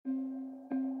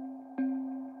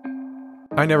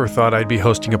I never thought I'd be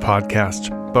hosting a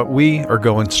podcast, but we are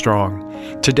going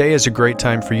strong. Today is a great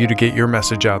time for you to get your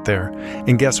message out there.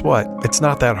 And guess what? It's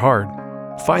not that hard.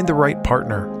 Find the right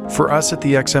partner. For us at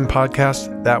the XM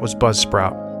Podcast, that was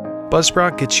Buzzsprout.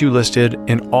 Buzzsprout gets you listed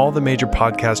in all the major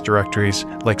podcast directories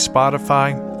like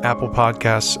Spotify, Apple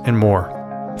Podcasts, and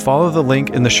more. Follow the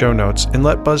link in the show notes and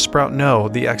let Buzzsprout know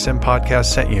the XM Podcast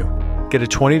sent you. Get a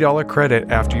 $20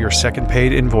 credit after your second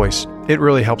paid invoice. It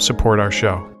really helps support our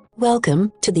show.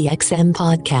 Welcome to the XM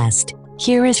Podcast.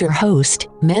 Here is your host,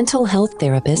 mental health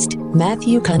therapist,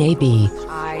 Matthew Kanabe.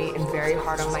 I am very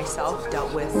hard on myself,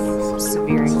 dealt with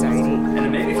severe anxiety. And it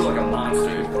made me feel like a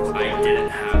monster. I didn't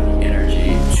have the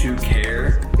energy to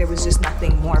care. There was just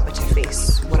nothing more but to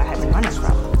face what I had been running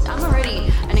from. I'm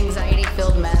already an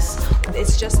anxiety-filled mess.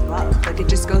 It's just love. It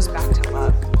just goes back to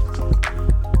love.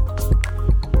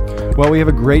 Well, we have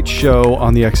a great show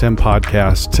on the XM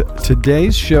Podcast.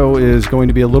 Today's show is going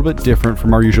to be a little bit different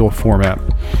from our usual format.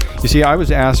 You see, I was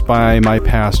asked by my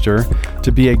pastor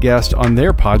to be a guest on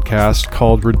their podcast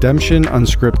called Redemption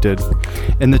Unscripted.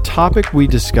 And the topic we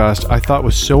discussed I thought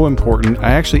was so important,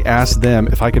 I actually asked them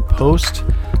if I could post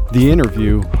the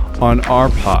interview on our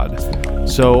pod.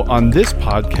 So on this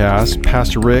podcast,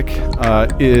 Pastor Rick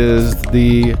is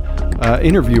the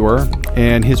interviewer,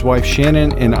 and his wife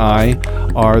Shannon and I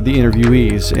are the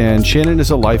interviewees. And Shannon is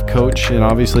a life coach, and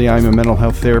obviously I'm a mental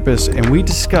health therapist, and we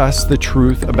discuss the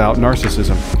truth about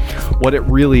narcissism, what it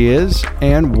really is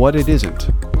and what it isn't.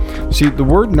 See, the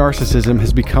word narcissism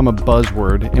has become a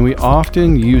buzzword, and we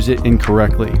often use it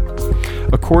incorrectly.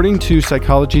 According to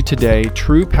Psychology Today,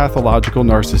 true pathological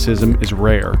narcissism is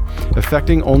rare,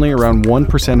 affecting only around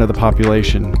 1% of the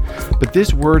population. But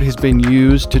this word has been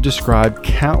used to describe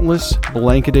countless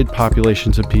blanketed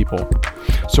populations of people.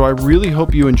 So I really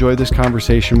hope you enjoy this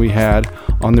conversation we had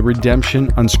on the Redemption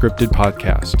Unscripted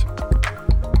podcast.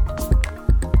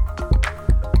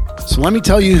 So let me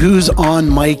tell you who's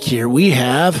on mic here. We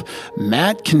have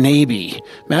Matt Kanabe.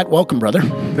 Matt, welcome, brother.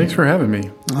 Thanks for having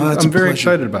me. I'm very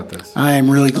excited about this. I am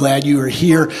really glad you are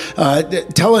here.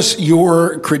 Tell us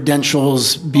your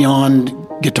credentials beyond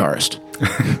guitarist.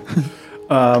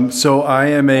 So I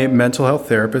am a mental health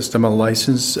therapist. I'm a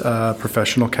licensed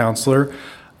professional counselor.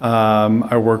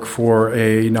 I work for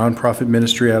a nonprofit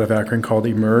ministry out of Akron called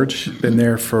Emerge. Been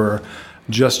there for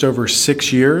just over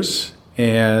 6 years.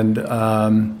 And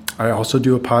I also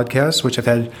do a podcast, which I've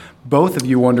had both of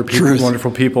you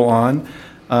wonderful people on,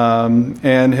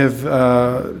 and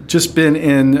have just been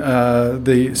in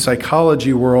the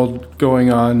psychology world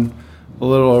going on a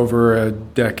little over a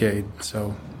decade.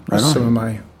 So that's some of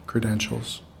my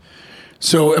credentials.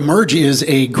 So Emerge is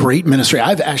a great ministry.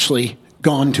 I've actually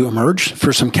gone to Emerge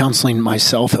for some counseling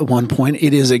myself at one point.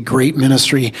 It is a great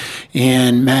ministry.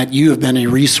 And Matt, you have been a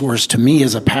resource to me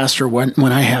as a pastor when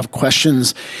I have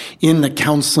questions in the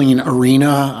counseling arena.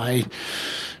 I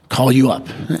call you up.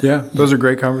 Yeah, those are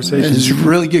great conversations. It's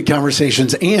really good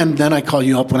conversations. And then I call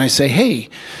you up when I say, hey,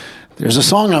 there's a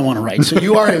song I want to write. So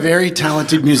you are a very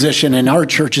talented musician, and our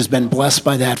church has been blessed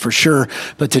by that for sure.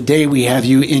 But today we have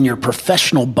you in your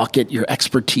professional bucket, your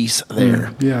expertise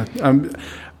there. Yeah.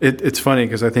 It's funny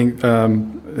because I think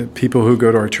people who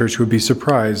go to our church would be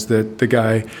surprised that the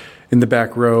guy in the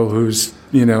back row who's,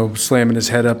 slamming his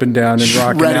head up and down and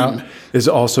rocking out is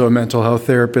also a mental health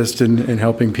therapist and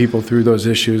helping people through those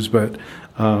issues. But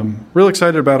real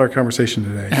excited about our conversation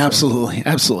today. Absolutely.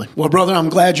 Absolutely. Well, brother, I'm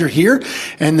glad you're here.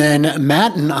 And then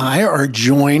Matt and I are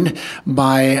joined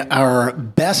by our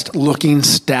best looking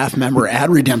staff member at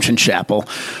Redemption Chapel,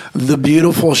 the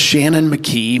beautiful Shannon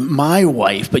McKee, my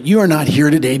wife. But you are not here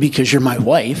today because you're my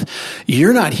wife.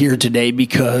 You're not here today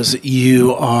because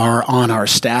you are on our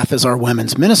staff as our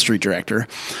women's ministry director.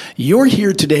 You're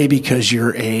here today because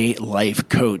you're a life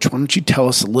coach. Why don't you tell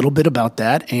us a little bit about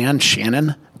that? And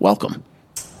Shannon, welcome.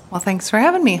 Well, thanks for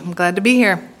having me. I'm glad to be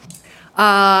here.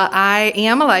 I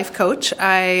am a life coach.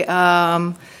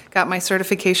 I got my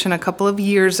certification a couple of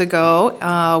years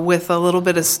ago with a little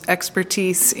bit of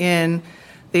expertise in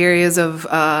the areas of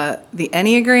the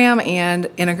Enneagram and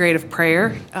integrative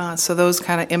prayer. So those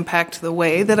kind of impact the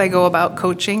way that I go about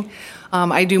coaching.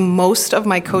 I do most of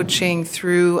my coaching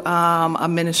through a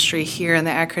ministry here in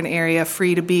the Akron area,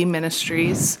 Free to Be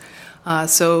Ministries.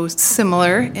 So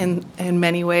similar in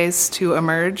many ways to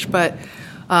Emerge, but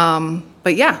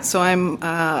yeah. So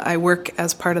I work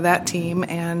as part of that team,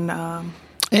 and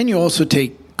you also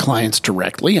take clients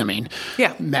directly. I mean,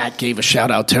 yeah. Matt gave a shout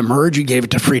out to Emerge, you gave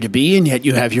it to Free to Be, and yet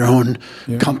you have your own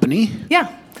company.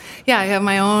 Yeah, I have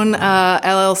my own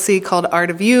LLC called Art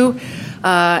of You,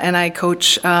 and I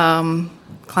coach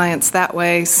clients that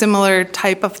way. Similar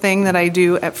type of thing that I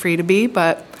do at Free to Be,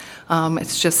 but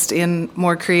It's just in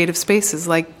more creative spaces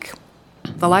like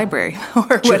the library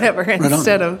or whatever,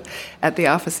 instead of at the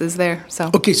offices there. So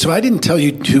Okay, so I didn't tell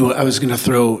you I was going to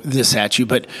throw this at you,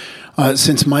 but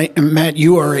since Matt,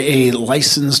 you are a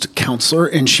licensed counselor,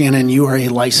 and Shannon, you are a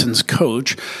licensed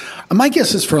coach. My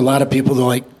guess is for a lot of people, they're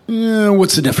like,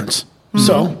 what's the difference?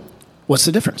 So, what's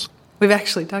the difference? we've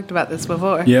actually talked about this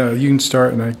before. Yeah, you can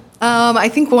start. And I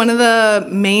think one of the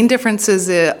main differences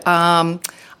is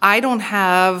I don't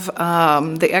have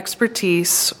the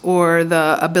expertise or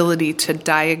the ability to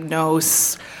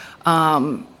diagnose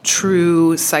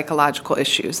true psychological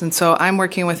issues. And so I'm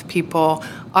working with people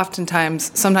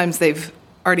sometimes they've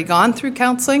already gone through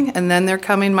counseling and then they're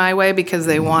coming my way because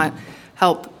they want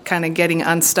help kind of getting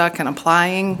unstuck and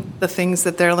applying the things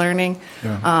that they're learning.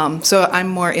 Yeah. So I'm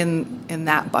more in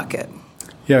that bucket.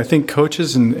 Yeah, I think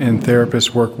coaches and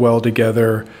therapists work well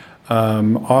together.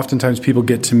 Oftentimes people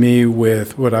get to me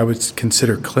with what I would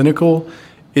consider clinical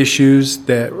issues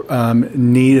that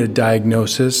need a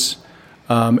diagnosis.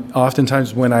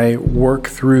 Oftentimes when I work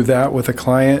through that with a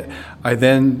client, I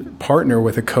then partner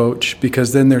with a coach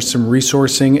because then there's some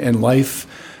resourcing and life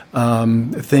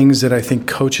things that I think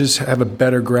coaches have a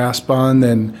better grasp on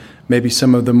than maybe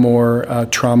some of the more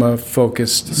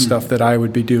trauma-focused stuff that I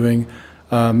would be doing.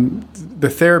 The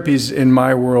therapies in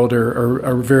my world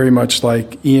are very much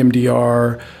like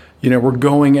EMDR. We're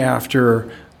going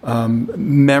after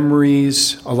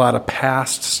memories, a lot of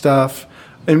past stuff.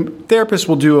 And therapists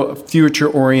will do a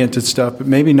future-oriented stuff, but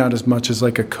maybe not as much as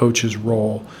like a coach's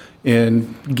role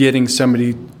in getting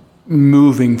somebody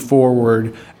moving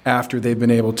forward after they've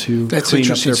been able to clean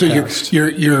up their past. So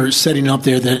you're setting up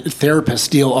there that therapists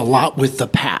deal a lot with the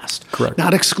past. Correct.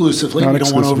 Not exclusively. We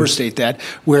don't want to overstate that.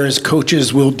 Whereas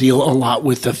coaches will deal a lot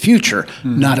with the future.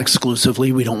 Not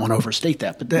exclusively. We don't want to overstate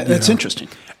that. But that's interesting.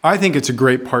 I think it's a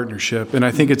great partnership, and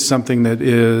I think it's something that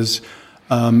is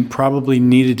probably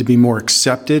needed to be more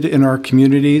accepted in our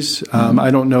communities.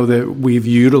 I don't know that we've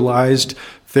utilized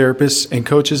therapists and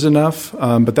coaches enough,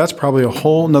 but that's probably a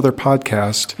whole nother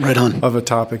podcast of a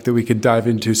topic that we could dive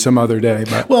into some other day.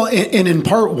 But. Well, and in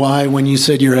part why, when you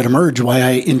said you're at Emerge, why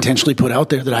I intentionally put out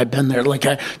there that I've been there, to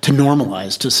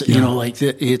normalize,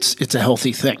 it's a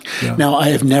healthy thing. Yeah. Now, I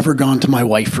have never gone to my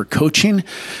wife for coaching,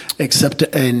 except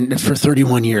for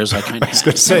 31 years I kind of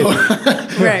have. Say.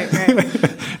 Right.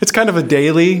 It's kind of a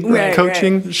daily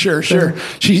coaching. Right. Sure.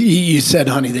 You said,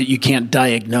 honey, that you can't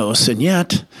diagnose, and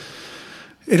yet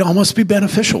it'd almost be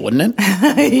beneficial, wouldn't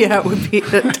it? Yeah, it would be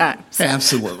at times.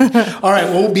 Absolutely. All right.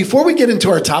 Well, before we get into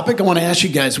our topic, I want to ask you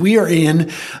guys, we are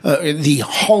in the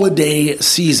holiday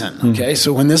season. Okay.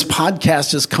 So when this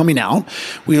podcast is coming out,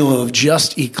 we will have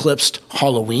just eclipsed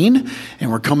Halloween,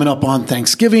 and we're coming up on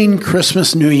Thanksgiving,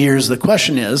 Christmas, New Year's. The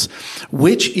question is,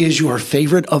 which is your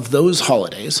favorite of those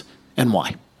holidays and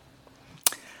why?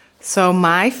 So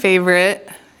my favorite,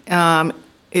 my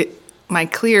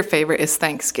clear favorite is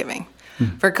Thanksgiving.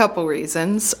 For a couple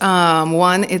reasons.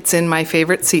 One, it's in my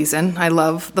favorite season. I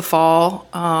love the fall,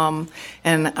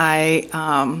 and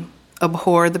I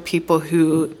abhor the people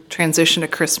who transition to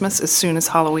Christmas as soon as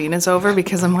Halloween is over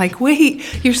because I'm like,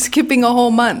 wait, you're skipping a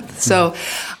whole month. So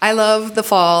I love the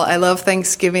fall. I love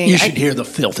Thanksgiving. You should hear the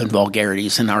filth and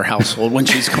vulgarities in our household when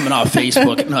she's coming off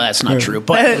Facebook. No, that's not true.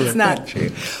 But it's not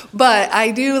true. But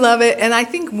I do love it. And I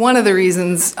think one of the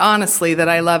reasons, honestly, that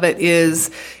I love it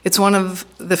is it's one of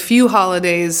the few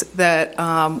holidays that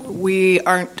we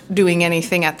aren't doing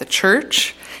anything at the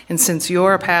church. And since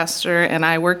you're a pastor and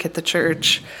I work at the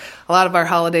church, a lot of our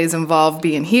holidays involve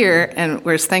being here, and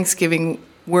whereas Thanksgiving,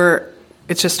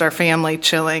 it's just our family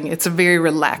chilling. It's a very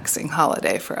relaxing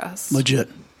holiday for us. Legit.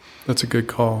 That's a good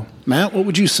call. Matt, what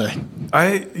would you say?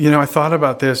 I thought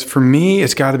about this. For me,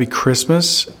 it's got to be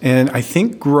Christmas. And I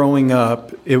think growing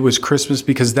up, it was Christmas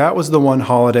because that was the one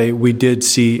holiday we did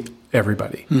see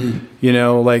everybody.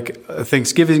 Like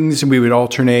Thanksgivings, we would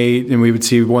alternate and we would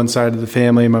see one side of the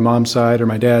family, my mom's side or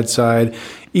my dad's side.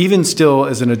 Even still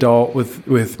as an adult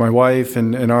with my wife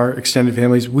and our extended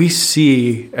families, we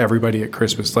see everybody at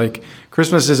Christmas. Like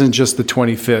Christmas isn't just the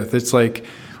 25th. It's like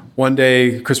one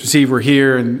day, Christmas Eve, we're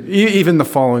here, and even the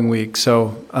following week.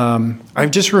 So I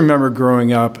just remember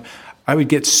growing up, I would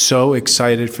get so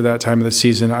excited for that time of the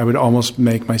season, I would almost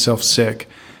make myself sick.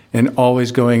 And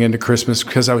always going into Christmas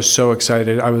because I was so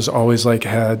excited. I was always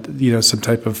had some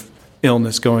type of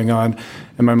illness going on.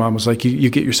 And my mom was like, you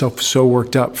get yourself so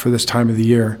worked up for this time of the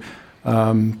year.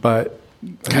 But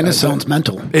Kind of sounds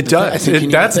mental. It does. I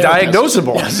think That's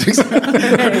diagnosable. Yes, exactly.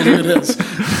 It is.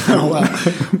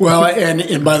 Well,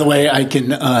 and by the way, I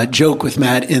can joke with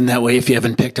Matt in that way if you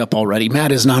haven't picked up already.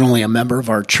 Matt is not only a member of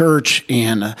our church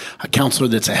and a counselor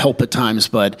that's a help at times,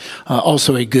 but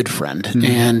also a good friend. Mm-hmm.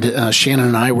 And Shannon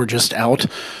and I were just out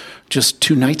just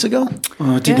 2 nights ago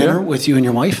to dinner with you and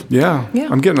your wife. Yeah.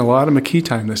 I'm getting a lot of McKee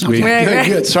time this week. Right.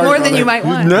 Good. Sorry More about than that. you might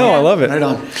want. No, I love it. Right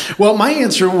on. Well, my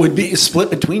answer would be split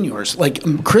between yours.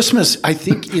 Like Christmas, I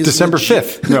think is December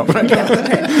 5th. No.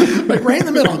 Like right in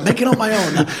the middle. I'm making up my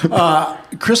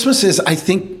own. Christmas is, I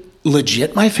think,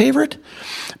 legit my favorite.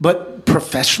 But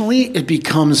professionally, it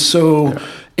becomes so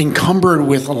encumbered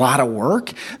with a lot of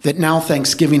work that now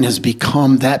Thanksgiving has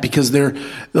become that because they're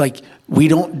like, we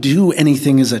don't do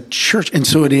anything as a church. And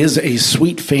so it is a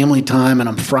sweet family time, and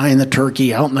I'm frying the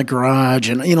turkey out in the garage,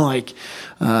 and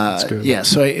That's good. yeah,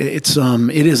 so it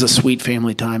is a sweet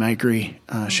family time. I agree,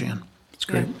 Shan. It's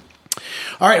great.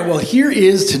 All right, well, here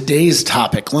is today's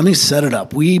topic. Let me set it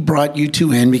up. We brought you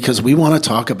two in because we want to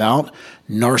talk about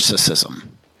narcissism.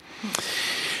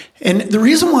 And the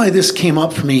reason why this came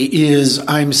up for me is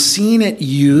I'm seeing it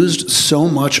used so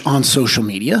much on social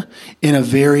media in a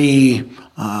very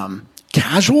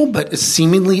casual but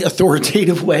seemingly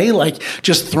authoritative way, like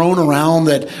just thrown around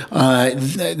that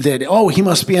he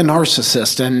must be a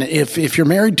narcissist, and if you're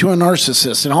married to a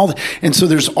narcissist and all that. And so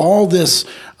there's all this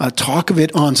talk of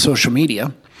it on social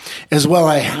media. As well,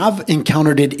 I have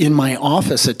encountered it in my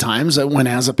office at times when,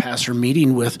 as a pastor,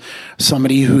 meeting with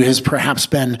somebody who has perhaps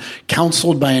been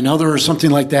counseled by another or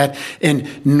something like that, and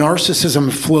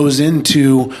narcissism flows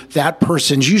into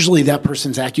usually that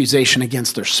person's accusation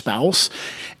against their spouse,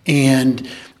 and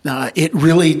it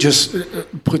really just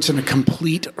puts in a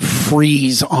complete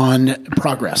freeze on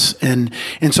progress. And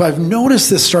so I've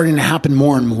noticed this starting to happen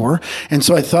more and more. And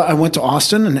so I went to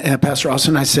Austin and Pastor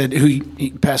Austin,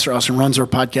 Pastor Austin runs our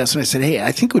podcast. And I said, hey,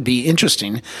 I think it would be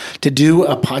interesting to do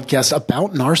a podcast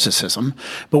about narcissism,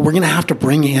 but we're going to have to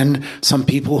bring in some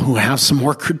people who have some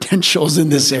more credentials in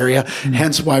this area. Mm-hmm.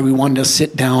 Hence why we wanted to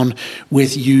sit down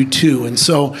with you too. And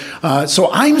so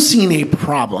I'm seeing a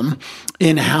problem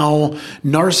in how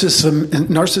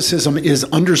narcissism is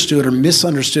understood or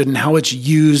misunderstood and how it's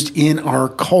used in our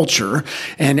culture.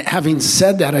 And having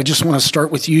said that, I just want to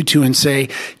start with you two and say,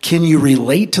 can you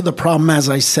relate to the problem as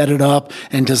I set it up?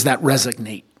 And does that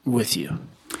resonate with you?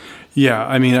 Yeah,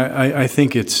 I mean, I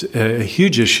think it's a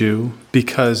huge issue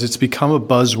because it's become a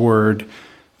buzzword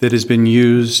that has been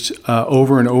used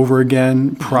over and over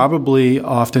again, probably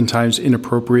oftentimes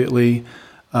inappropriately.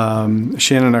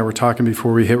 Shannon and I were talking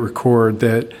before we hit record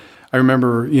that I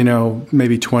remember,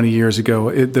 maybe 20 years ago,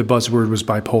 the buzzword was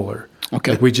bipolar.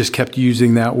 Okay. Like we just kept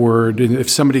using that word. And if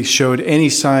somebody showed any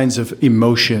signs of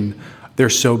emotion, they're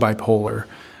so bipolar.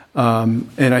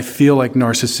 And I feel like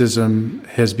narcissism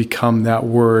has become that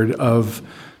word of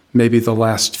maybe the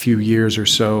last few years or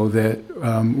so that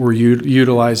we're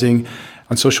utilizing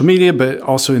on social media, but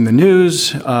also in the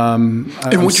news. And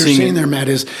what you're saying there, Matt,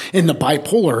 is in the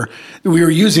bipolar, we were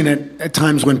using it at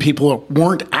times when people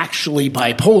weren't actually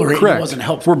bipolar. Correct. It wasn't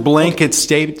helpful. We're blanket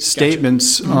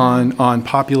statements on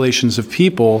populations of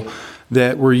people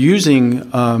that we're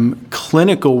using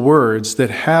clinical words that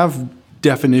have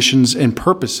definitions and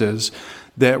purposes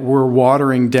that we're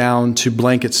watering down to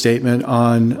blanket statement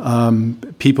on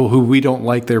people who we don't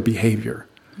like their behavior.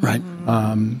 Right.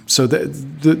 So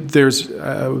there's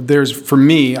for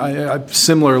me, I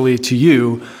similarly to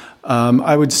you,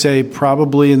 I would say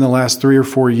probably in the last 3 or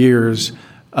 4 years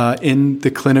in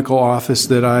the clinical office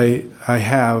that I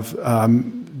have,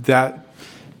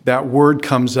 that word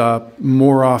comes up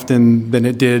more often than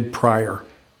it did prior.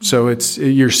 So we're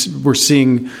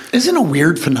seeing. Isn't it a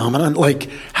weird phenomenon, like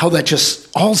how that just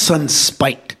all of a sudden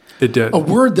spiked? It did. A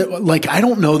word that, I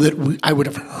don't know that I would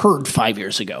have heard 5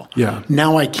 years ago. Yeah.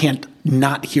 Now I can't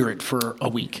not hear it for a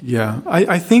week. Yeah.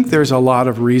 I think there's a lot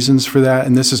of reasons for that,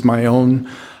 and this is my own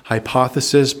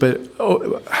hypothesis, but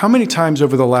how many times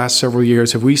over the last several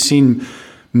years have we seen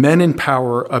men in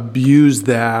power abuse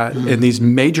that and these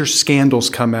major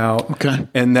scandals come out,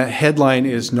 and that headline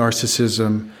is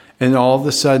narcissism? And all of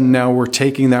a sudden now we're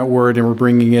taking that word and we're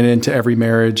bringing it into every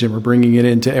marriage and we're bringing it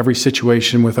into every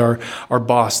situation with our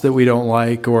boss that we don't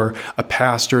like or a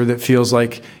pastor that feels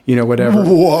like, whatever.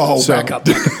 Whoa, back up.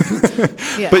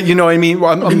 Yeah. But you know what I mean?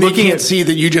 I'm looking at see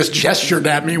that you just gestured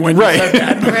at me when you said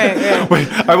that.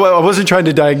 Right. I wasn't trying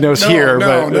to diagnose here.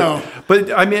 No.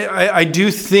 But I mean, I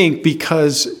do think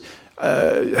because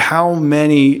how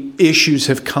many issues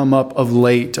have come up of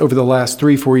late over the last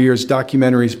 3-4 years,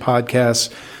 documentaries,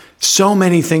 podcasts, so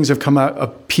many things have come out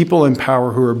of people in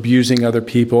power who are abusing other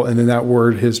people, and then that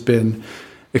word has been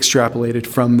extrapolated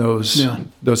from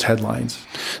those headlines.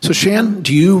 So, Shan,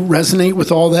 do you resonate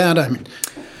with all that?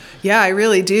 Yeah, I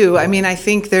really do. I mean, I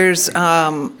think there's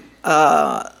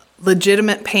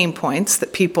legitimate pain points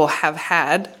that people have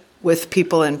had with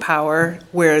people in power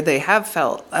where they have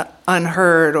felt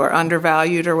unheard or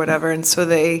undervalued or whatever, and so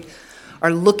they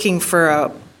are looking for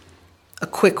a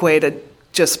quick way to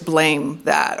just blame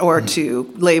that or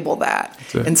to label that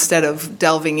instead of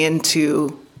delving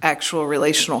into actual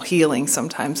relational healing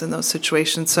sometimes in those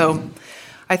situations. So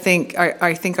I think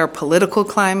our political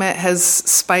climate has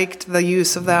spiked the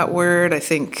use of that word. I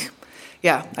think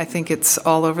it's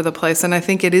all over the place, and I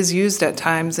think it is used at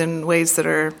times in ways that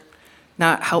are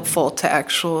not helpful to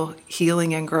actual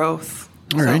healing and growth.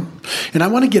 All right. And I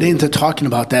want to get into talking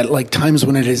about that, like times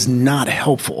when it is not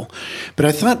helpful. But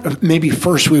I thought maybe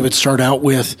first we would start out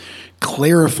with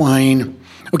clarifying.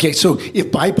 Okay, so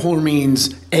if bipolar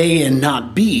means A and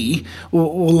not B,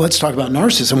 well, let's talk about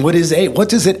narcissism. What is A? What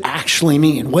does it actually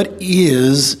mean? What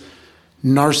is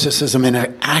narcissism in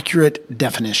an accurate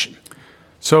definition?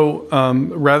 So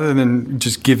rather than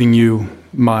just giving you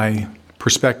my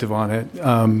perspective on it,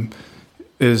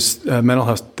 as mental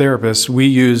health therapists, we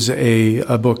use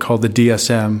a book called the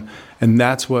DSM, and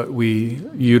that's what we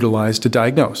utilize to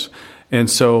diagnose. And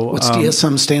so, what's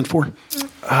DSM stand for?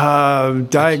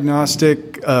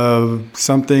 Diagnostic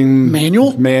something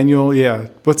manual. Yeah.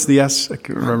 What's the S? I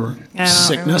can't remember.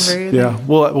 Sickness. Yeah.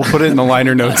 We'll put it in the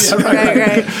liner notes.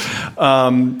 Right.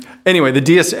 Anyway, the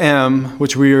DSM,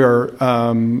 which we are.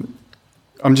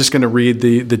 I'm just going to read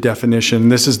the definition.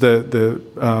 This is the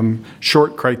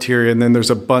short criteria, and then there's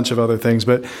a bunch of other things.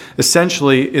 But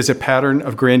essentially is a pattern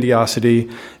of grandiosity,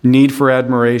 need for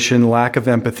admiration, lack of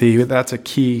empathy. That's a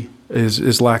key,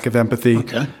 is lack of empathy.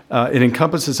 Okay. It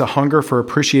encompasses a hunger for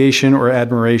appreciation or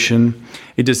admiration,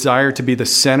 a desire to be the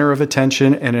center of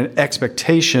attention, and an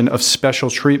expectation of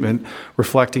special treatment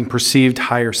reflecting perceived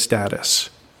higher status.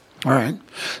 All right.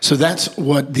 So that's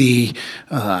what the...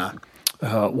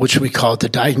 what should we call it? The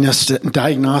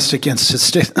diagnostic and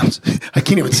I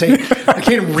can't even say it. I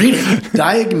can't even read it.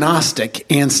 Diagnostic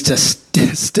and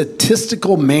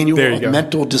Statistical Manual of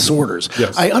Mental Disorders.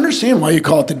 Yes. I understand why you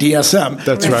call it the DSM.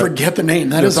 That's right. I forget the name.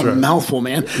 That's is a mouthful,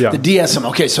 man. Yeah. The DSM.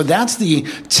 Okay, so that's the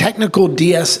technical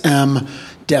DSM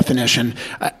definition.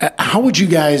 How would you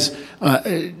guys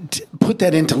put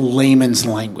that into layman's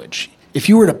language if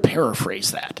you were to paraphrase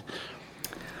that?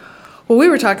 Well, we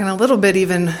were talking a little bit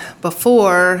even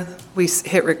before we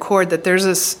hit record that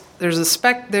there's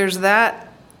that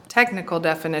technical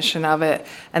definition of it,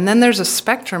 and then there's a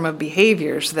spectrum of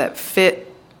behaviors that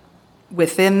fit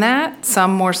within that,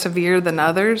 some more severe than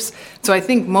others. So I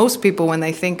think most people, when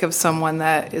they think of someone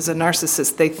that is a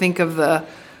narcissist, they think of the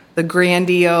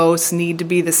grandiose, need to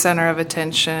be the center of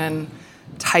attention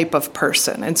type of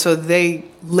person, and so they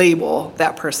label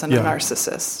that person a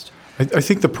narcissist. I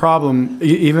think the problem,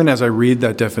 even as I read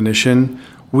that definition,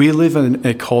 we live in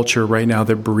a culture right now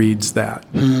that breeds that.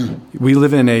 We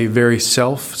live in a very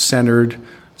self-centered,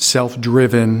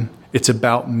 self-driven, it's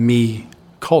about me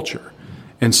culture.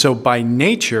 And so by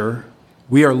nature,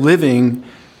 we are living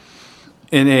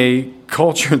in a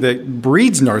culture that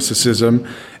breeds narcissism.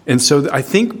 And so I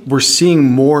think we're seeing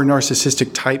more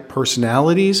narcissistic type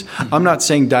personalities. I'm not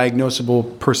saying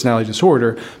diagnosable personality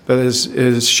disorder, but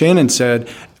as Shannon said,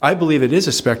 I believe it is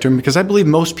a spectrum because I believe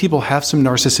most people have some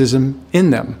narcissism in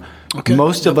them. Okay.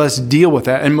 Most of us deal with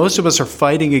that, and most of us are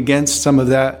fighting against some of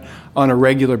that on a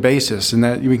regular basis. And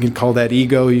that we can call that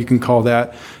ego, you can call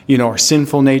that, our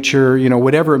sinful nature,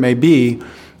 whatever it may be.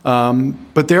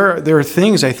 But there are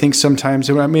things I think sometimes,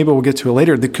 and maybe we'll get to it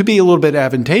later, that could be a little bit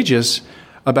advantageous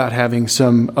about having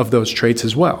some of those traits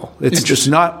as well. It's just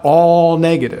not all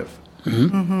negative.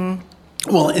 Mm-hmm.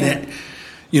 Mm-hmm. Well, and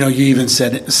you even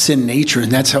said sin nature, and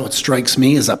that's how it strikes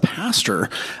me as a pastor.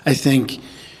 I think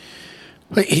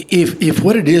if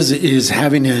what it is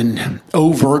having an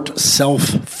overt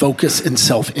self-focus and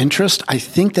self-interest, I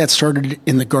think that started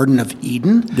in the Garden of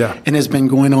Eden and has been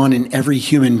going on in every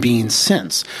human being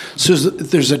since. So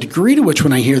there's a degree to which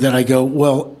when I hear that, I go,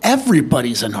 well,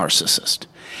 everybody's a narcissist.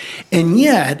 And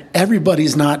yet,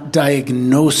 everybody's not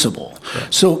diagnosable.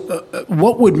 Right. So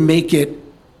what would make it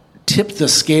tip the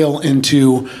scale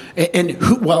into, and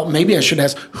maybe I should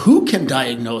ask, who can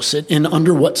diagnose it and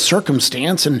under what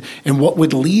circumstance, and what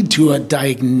would lead to a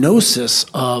diagnosis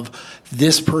of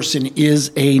this person is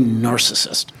a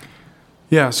narcissist?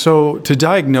 Yeah, so to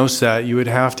diagnose that, you would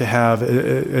have to have,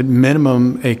 at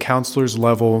minimum, a counselor's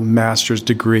level master's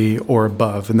degree or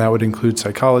above, and that would include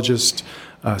psychologist,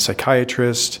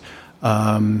 psychiatrist,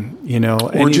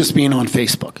 or just being on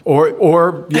Facebook,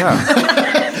 or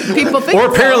yeah. People think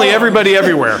or apparently everybody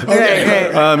everywhere.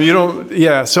 Right. You don't.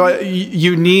 Yeah. So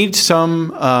you need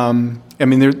some. I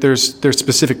mean, there's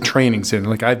specific trainings in.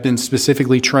 Like I've been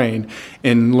specifically trained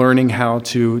in learning how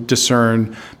to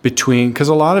discern between, because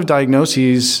a lot of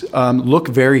diagnoses look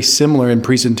very similar in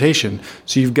presentation.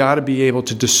 So you've got to be able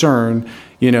to discern.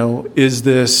 Is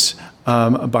this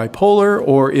bipolar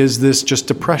or is this just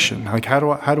depression? Like how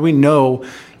do we know?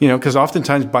 Because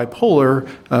oftentimes bipolar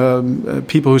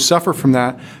people who suffer from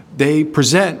that, they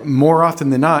present more often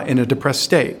than not in a depressed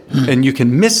state, and you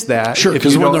can miss that. Sure,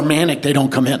 because when they're manic, they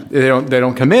don't come in. They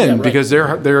don't come in because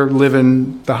they're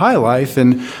living the high life,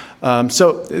 and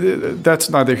so that's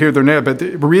neither here nor there. But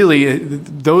really,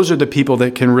 those are the people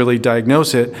that can really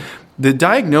diagnose it. The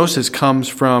diagnosis comes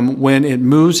from when it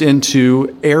moves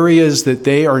into areas that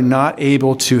they are not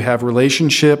able to have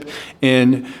relationship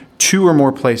in 2 or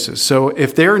more places. So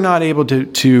if they're not able to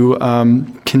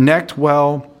connect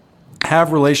well,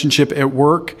 have relationship at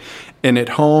work and at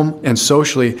home and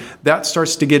socially, that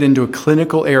starts to get into a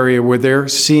clinical area where they're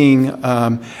seeing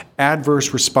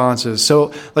adverse responses.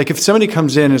 So like if somebody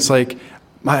comes in, it's like,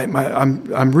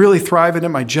 I'm really thriving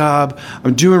at my job.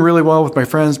 I'm doing really well with my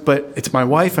friends, but it's my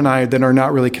wife and I that are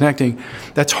not really connecting.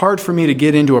 That's hard for me to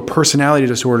get into a personality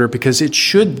disorder because it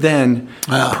should then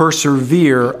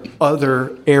persevere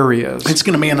other areas. It's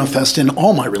going to manifest in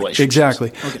all my relationships. Exactly.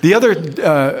 Okay. The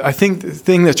other, I think, the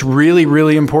thing that's really,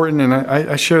 really important, and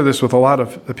I share this with a lot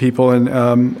of people, and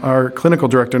our clinical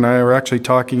director and I are actually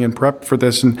talking in prep for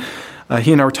this, and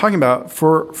he and I were talking about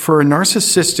for a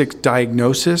narcissistic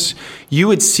diagnosis, you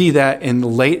would see that in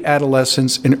late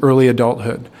adolescence and early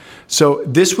adulthood. So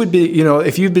this would be,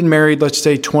 if you've been married, let's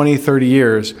say 20, 30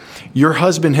 years, your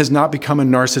husband has not become a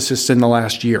narcissist in the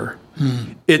last year.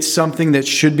 It's something that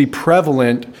should be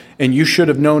prevalent and you should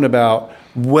have known about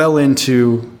well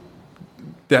into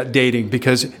that dating,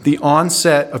 because the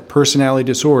onset of personality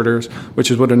disorders, which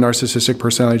is what a narcissistic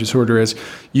personality disorder is,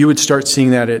 you would start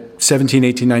seeing that at 17,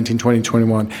 18, 19, 20,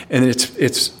 21. And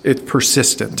it's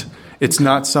persistent. It's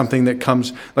not something that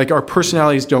comes, like our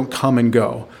personalities don't come and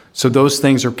go. So those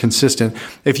things are consistent.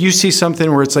 If you see something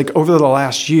where it's like over the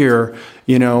last year,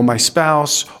 my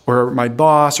spouse or my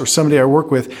boss or somebody I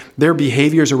work with, their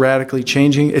behaviors are radically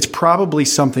changing, it's probably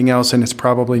something else and it's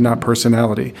probably not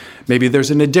personality. Maybe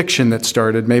there's an addiction that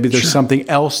started. Maybe there's something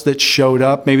else that showed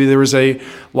up. Maybe there was a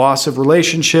loss of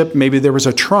relationship. Maybe there was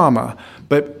a trauma.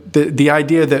 But the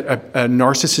idea that a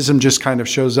narcissism just kind of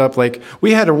shows up, like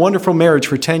we had a wonderful marriage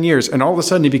for 10 years and all of a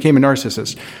sudden he became a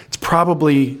narcissist. It's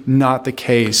probably not the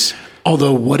case.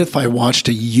 Although, what if I watched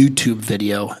a YouTube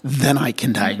video, then I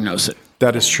can diagnose it?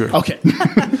 That is true. Okay.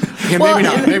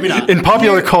 Maybe not. In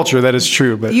popular culture, that is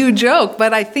true. But you joke,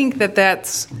 but I think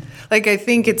that's, like, I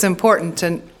think it's important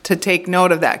to take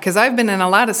note of that, because I've been in a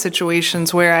lot of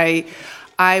situations where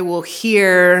I will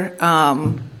hear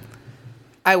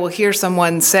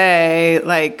someone say,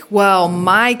 like, well,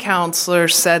 my counselor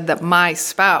said that my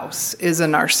spouse is a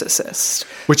narcissist.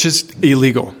 Which is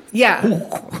illegal. Yeah.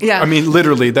 Yeah. I mean,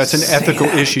 literally, that's an ethical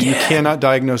issue. You cannot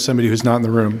diagnose somebody who's not in the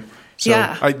room. So,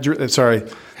 sorry.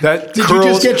 That Did curls,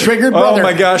 you just get triggered, brother? Oh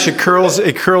my gosh, it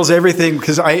curls everything,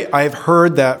 because I've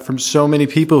heard that from so many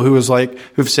people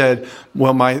who've said,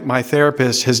 well, my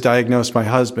therapist has diagnosed my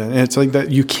husband. And it's like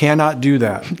that you cannot do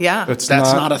that. Yeah. That's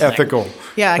not a thing. ethical.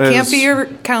 Yeah, it can't be your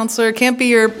counselor, it can't be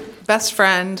your best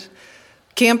friend,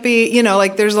 can't be,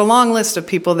 like there's a long list of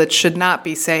people that should not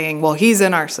be saying, well, he's a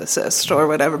narcissist or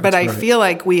whatever. But I feel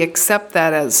like we accept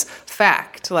that as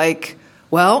fact. Like,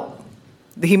 well,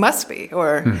 he must be.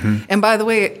 And by the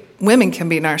way, women can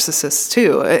be narcissists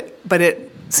too, but it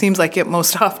seems like it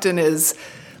most often is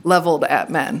leveled at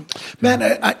men. Man,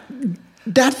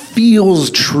 that feels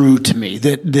true to me,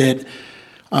 that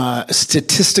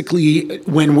statistically,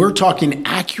 when we're talking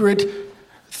accurate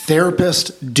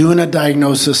therapist doing a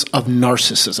diagnosis of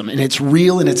narcissism, and it's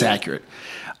real and it's accurate,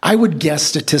 I would guess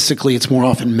statistically it's more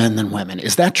often men than women.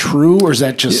 Is that true, or is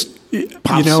that just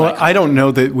pop psychology? I don't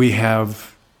know that we have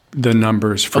the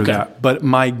numbers for that, but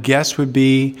my guess would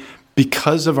be,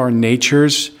 because of our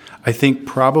natures, I think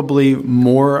probably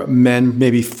more men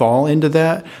maybe fall into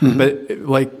that. But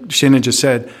like Shannon just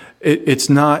said, it's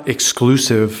not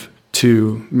exclusive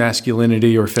to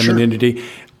masculinity or femininity. Sure.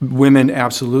 Women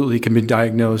absolutely can be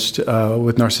diagnosed with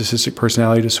narcissistic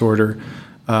personality disorder.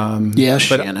 Yes,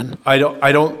 Shannon. I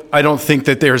don't think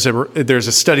that there's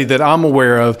a study that I'm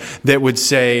aware of that would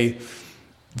say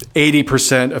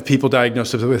 80% of people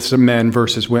diagnosed with some men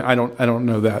versus women. I don't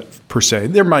know that per se.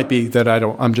 There might be that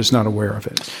I'm just not aware of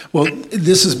it. Well,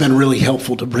 this has been really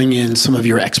helpful to bring in some of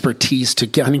your expertise to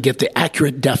kind of get the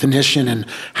accurate definition and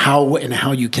how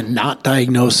you cannot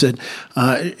diagnose it.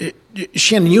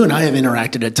 Shannon, you and I have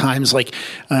interacted at times,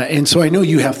 and so I know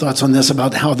you have thoughts on this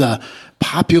about how the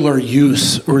popular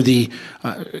use or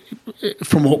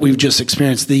from what we've just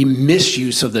experienced, the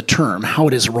misuse of the term, how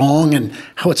it is wrong and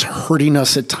how it's hurting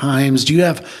us at times. Do you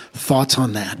have thoughts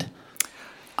on that?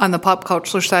 On the pop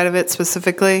culture side of it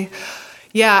specifically?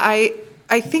 Yeah,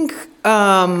 I think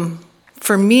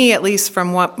for me, at least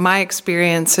from what my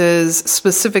experience is,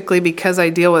 specifically because I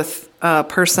deal with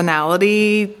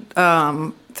personality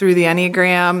through the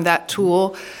Enneagram, that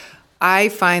tool, I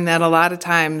find that a lot of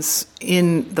times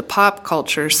in the pop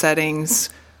culture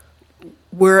settings,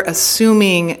 we're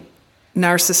assuming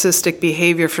narcissistic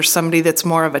behavior for somebody that's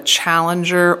more of a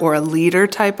challenger or a leader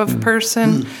type of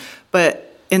person.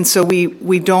 And so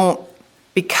we don't,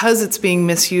 because it's being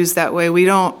misused that way, we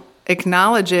don't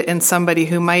acknowledge it in somebody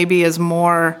who maybe is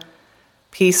more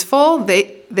peaceful.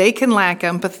 They can lack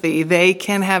empathy. They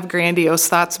can have grandiose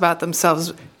thoughts about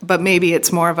themselves, but maybe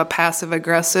it's more of a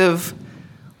passive-aggressive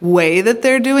way that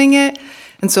they're doing it.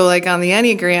 And so like on the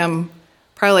Enneagram,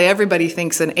 probably everybody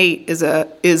thinks an 8 is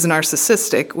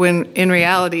narcissistic, when in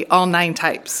reality all 9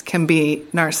 types can be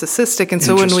narcissistic. And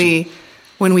so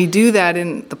when we do that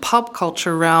in the pop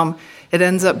culture realm, it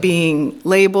ends up being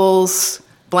labels,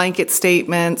 blanket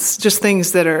statements, just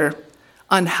things that are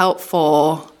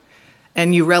unhelpful,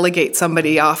 and you relegate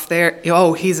somebody off there.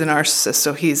 Oh, he's a narcissist,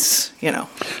 so he's,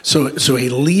 So a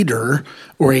leader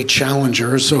or a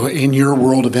challenger, so in your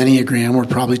world of Enneagram, we're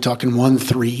probably talking 1,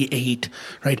 3, 8,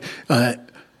 right?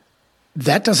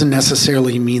 That doesn't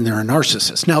necessarily mean they're a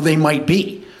narcissist. Now, they might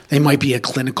be. They might be a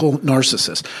clinical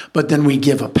narcissist. But then we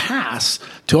give a pass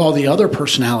to all the other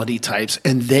personality types,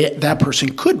 and that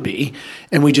person could be,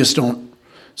 and we just don't.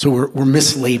 So we're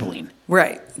mislabeling.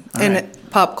 Right.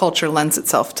 Pop culture lends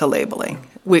itself to labeling.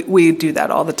 We do that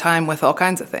all the time with all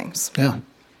kinds of things. Yeah.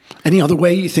 Any other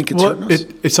way you think it's hurting us?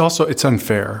 It's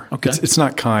unfair. Okay. It's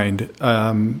not kind.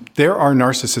 There are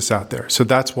narcissists out there, so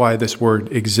that's why this word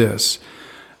exists.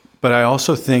 But I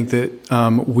also think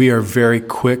that we are very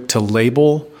quick to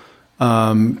label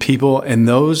people, and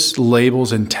those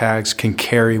labels and tags can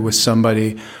carry with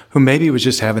somebody who maybe was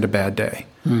just having a bad day.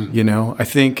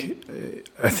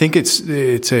 I think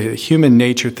it's a human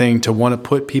nature thing to want to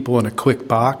put people in a quick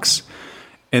box,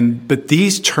 but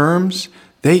these terms,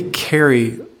 they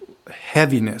carry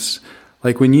heaviness.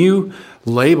 Like when you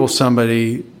label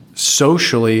somebody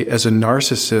socially as a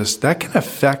narcissist, that can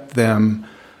affect them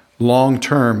long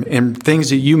term and things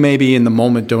that you maybe in the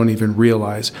moment don't even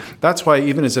realize. That's why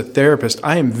even as a therapist,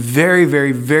 I am very,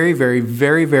 very, very, very,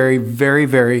 very, very, very,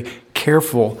 very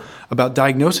careful about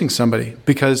diagnosing somebody,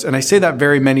 and I say that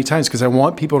very many times because I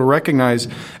want people to recognize,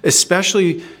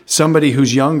 especially somebody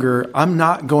who's younger, I'm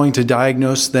not going to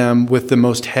diagnose them with the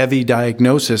most heavy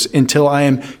diagnosis until I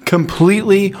am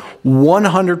completely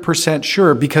 100%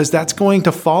 sure, because that's going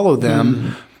to follow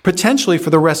them potentially for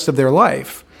the rest of their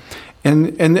life.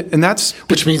 And that's...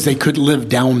 Which means they could live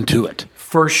down to it.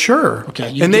 For sure. Okay,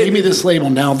 you gave me this label.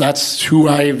 Now that's who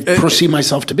I perceive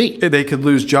myself to be. They could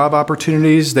lose job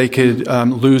opportunities. They could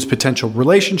lose potential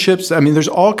relationships. I mean, there's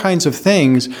all kinds of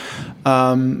things.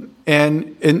 And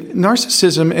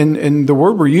narcissism, and the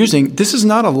word we're using, this is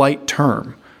not a light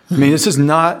term. I mean, this is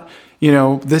not,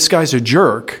 this guy's a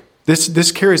jerk.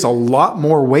 This carries a lot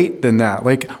more weight than that.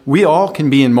 Like, we all can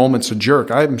be in moments a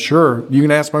jerk. I'm sure, you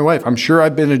can ask my wife, I'm sure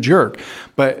I've been a jerk.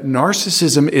 But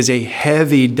narcissism is a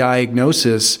heavy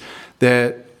diagnosis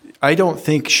that I don't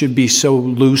think should be so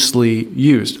loosely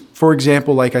used. For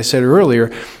example, like I said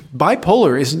earlier,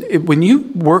 bipolar when you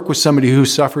work with somebody who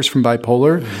suffers from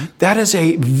bipolar, that is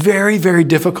a very, very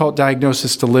difficult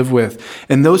diagnosis to live with.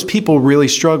 And those people really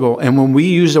struggle. And when we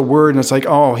use a word and it's like,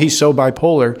 oh, he's so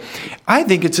bipolar, I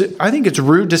think it's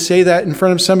rude to say that in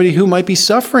front of somebody who might be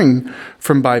suffering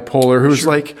from bipolar, who's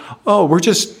like, oh, we're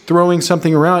just throwing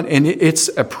something around. And it's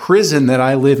a prison that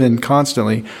I live in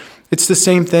constantly. It's the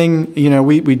same thing,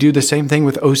 we do the same thing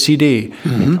with OCD.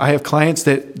 I have clients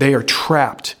that they are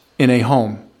trapped in a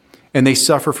home and they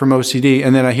suffer from OCD.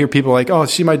 And then I hear people like, oh,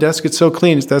 see my desk, it's so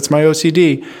clean. That's my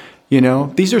OCD.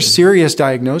 These are serious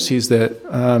diagnoses that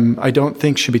I don't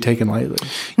think should be taken lightly.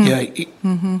 Yeah,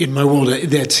 in my world,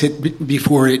 that's hit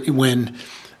before when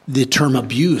the term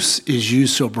abuse is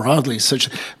used so broadly,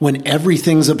 when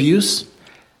everything's abuse,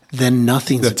 then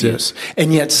nothing's abuse.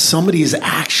 And yet somebody is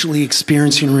actually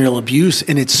experiencing real abuse,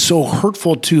 and it's so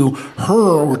hurtful to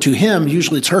her or to him,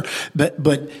 usually it's her, but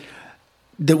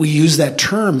that we use that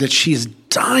term that she's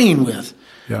dying with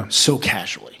so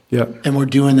casually. Yeah. And we're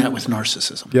doing that with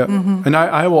narcissism. Yeah. And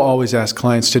I will always ask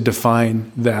clients to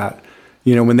define that.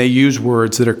 When they use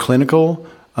words that are clinical,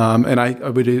 and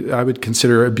I would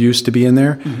consider abuse to be in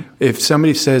there. If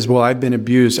somebody says, well, I've been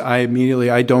abused, I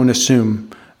don't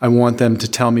assume. I want them to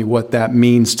tell me what that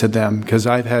means to them, because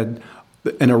I've had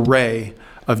an array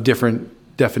of different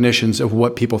definitions of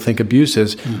what people think abuse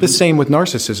is. The same with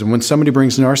narcissism. When somebody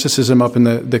brings narcissism up in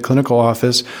the clinical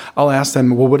office, I'll ask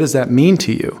them, well, what does that mean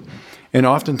to you? And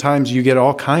oftentimes you get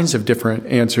all kinds of different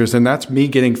answers, and that's me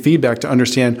getting feedback to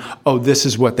understand, oh, this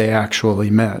is what they actually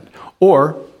meant.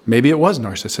 Or maybe it was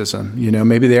narcissism.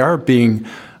 Maybe they are being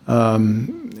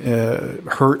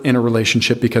hurt in a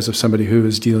relationship because of somebody who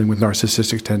is dealing with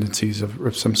narcissistic tendencies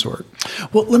of some sort.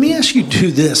 Well, let me ask you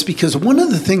this, because one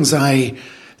of the things I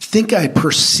think I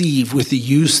perceive with the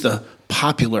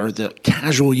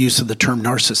casual use of the term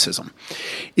narcissism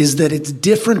is that it's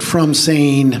different from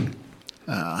saying,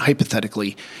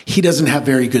 hypothetically, he doesn't have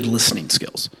very good listening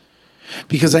skills.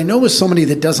 Because I know with somebody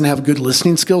that doesn't have good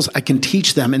listening skills, I can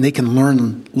teach them and they can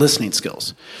learn listening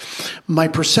skills. My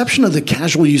perception of the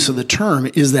casual use of the term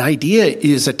is the idea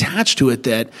is attached to it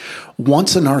that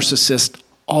once a narcissist,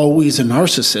 always a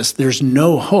narcissist. There's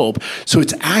no hope. So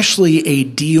it's actually a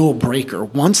deal breaker.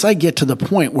 Once I get to the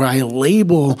point where I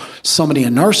label somebody a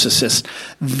narcissist,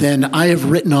 then I have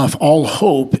written off all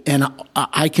hope and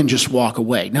I can just walk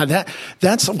away. Now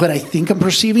that's what I think I'm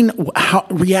perceiving. How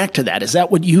react to that? Is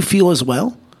that what you feel as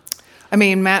well? I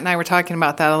mean, Matt and I were talking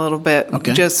about that a little bit.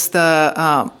 Okay. Just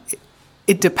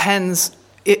it depends.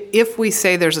 If we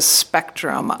say there's a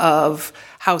spectrum of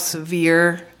how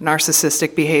severe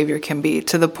narcissistic behavior can be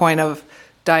to the point of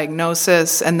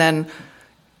diagnosis, and then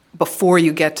before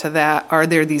you get to that, are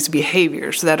there these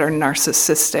behaviors that are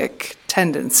narcissistic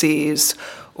tendencies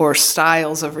or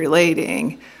styles of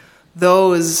relating?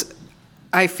 Those,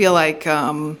 I feel like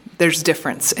there's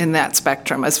difference in that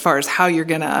spectrum as far as how you're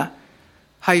gonna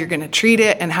treat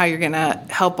it and how you're gonna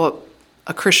help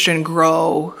a Christian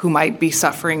grow who might be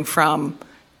suffering from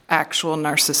actual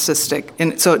narcissistic,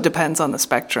 and so it depends on the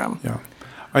spectrum. Yeah.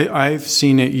 I've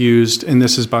seen it used, and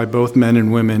this is by both men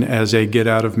and women, as a get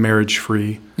out of marriage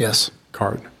free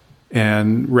card.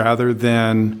 And rather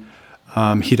than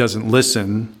he doesn't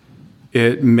listen,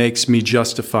 it makes me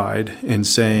justified in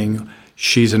saying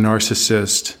she's a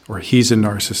narcissist or he's a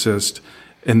narcissist,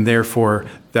 and therefore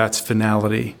that's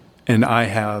finality. And I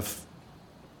have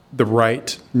the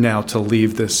right now to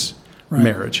leave this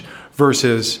marriage,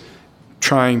 versus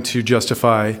trying to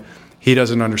justify he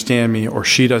doesn't understand me or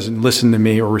she doesn't listen to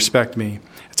me or respect me.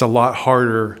 It's a lot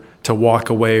harder to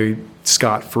walk away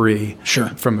scot-free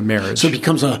from a marriage. So it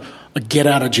becomes a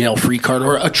get-out-of-jail-free card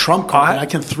or a trump card I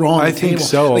can throw on the table. I think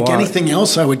so. Like anything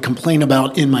else I would complain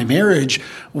about in my marriage,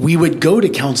 we would go to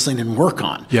counseling and work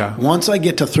on. Yeah. Once I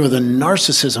get to throw the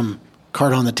narcissism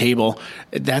card on the table,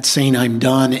 that's saying I'm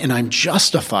done and I'm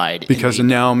justified. Because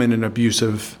now I'm in an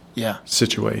abusive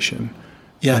situation.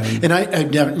 Yeah,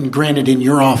 and granted, in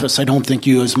your office, I don't think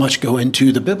you as much go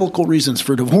into the biblical reasons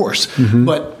for divorce,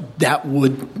 but that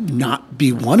would not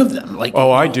be one of them. Like,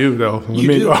 I do though.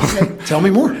 You do? Okay. Tell me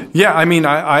more. Yeah, I mean,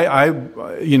 I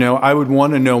would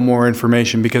want to know more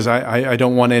information because I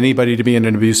don't want anybody to be in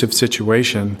an abusive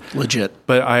situation. Legit.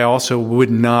 But I also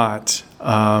would not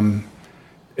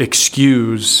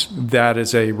excuse that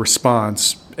as a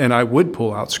response. And I would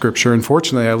pull out Scripture.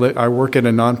 Unfortunately, I work at a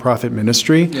nonprofit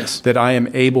ministry that I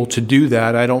am able to do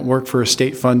that. I don't work for a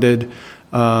state-funded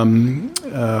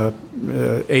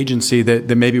agency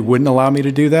that maybe wouldn't allow me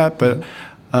to do that. But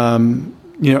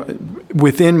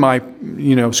within my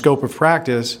scope of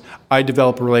practice, I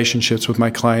develop relationships with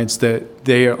my clients that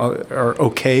they are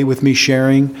okay with me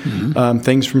sharing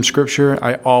things from Scripture.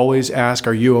 I always ask,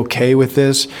 "Are you okay with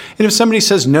this?" And if somebody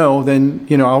says no, then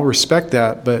I'll respect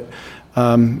that. But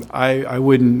I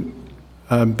wouldn't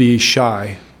be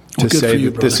shy to say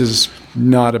that this is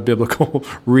not a biblical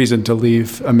reason to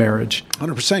leave a marriage.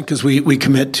 100%, because we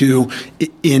commit to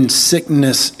in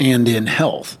sickness and in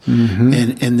health,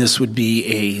 and this would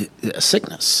be a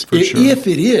sickness if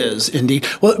it is indeed.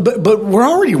 Well, but we're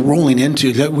already rolling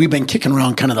into that. We've been kicking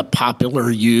around kind of the popular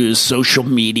use, social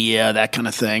media, that kind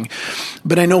of thing.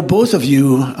 But I know both of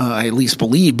you, I at least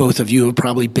believe both of you have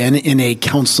probably been in a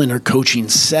counseling or coaching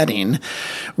setting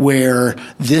where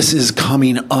this is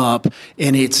coming up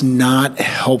and it's not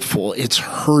helpful. It's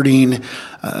hurting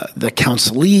the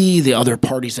counselee, the other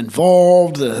parties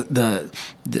involved,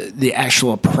 the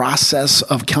actual process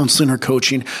of counseling or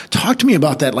coaching. Talk to me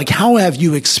about that. Like, how have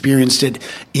you experienced it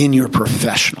in your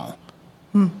professional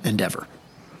endeavor?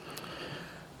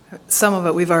 Some of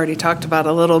it we've already talked about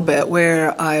a little bit,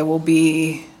 where I will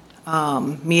be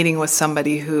meeting with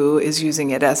somebody who is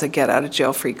using it as a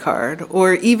get-out-of-jail-free card,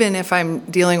 or even if I'm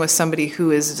dealing with somebody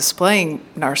who is displaying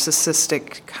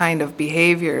narcissistic kind of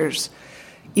behaviors,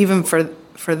 even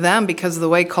for them, because of the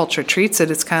way culture treats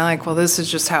it, it's kind of like, well, this is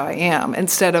just how I am,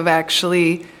 instead of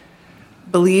actually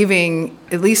believing,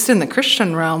 at least in the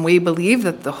Christian realm, we believe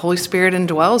that the Holy Spirit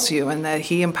indwells you and that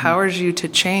He empowers you to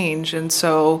change. And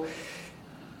so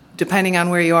depending on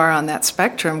where you are on that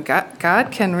spectrum, God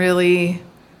can really,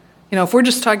 if we're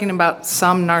just talking about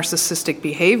some narcissistic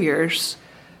behaviors,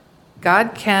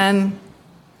 God can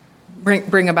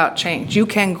bring about change. You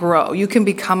can grow. You can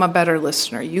become a better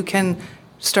listener. You can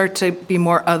start to be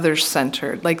more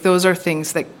others-centered. Like, those are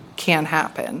things that can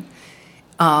happen.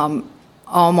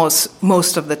 Almost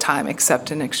most of the time,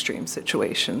 except in extreme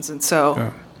situations. And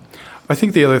so I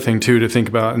think the other thing, too, to think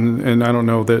about, and I don't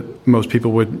know that most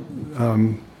people would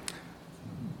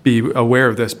be aware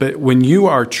of this, but when you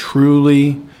are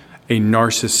truly a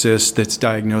narcissist that's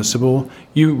diagnosable,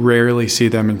 you rarely see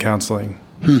them in counseling.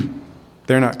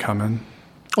 They're not coming.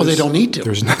 Oh, they don't need to.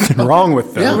 There's nothing wrong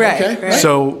with them. Yeah, Right, okay. right.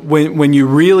 So when you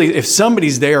really, if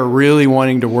somebody's there really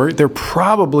wanting to work, they're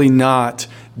probably not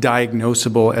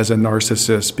diagnosable as a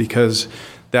narcissist, because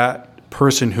that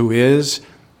person who is,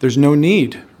 there's no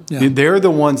need. Yeah. They're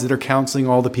the ones that are counseling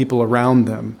all the people around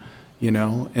them,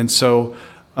 And so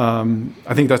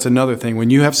I think that's another thing. When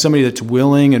you have somebody that's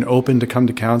willing and open to come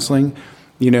to counseling,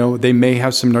 they may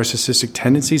have some narcissistic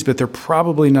tendencies, but they're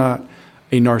probably not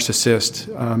a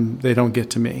narcissist. They don't get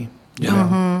to me.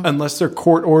 Unless they're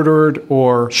court ordered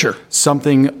or Sure.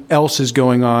 something else is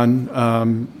going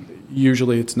on.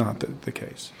 Usually it's not the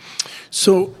case.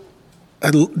 So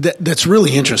that's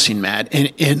really interesting, Matt,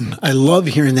 and I love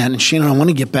hearing that. And Shannon, I want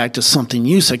to get back to something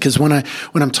you said, because when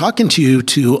I'm talking to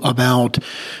you about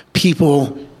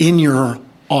people in your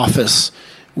office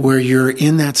where you're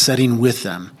in that setting with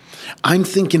them, I'm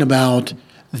thinking about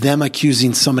them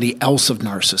accusing somebody else of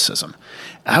narcissism.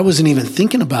 I wasn't even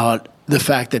thinking about the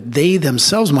fact that they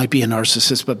themselves might be a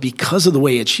narcissist, but because of the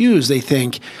way it's used, they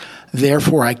think,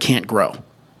 therefore I can't grow.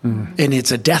 And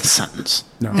it's a death sentence,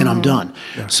 and I'm done.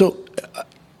 Yeah. So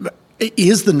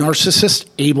is the narcissist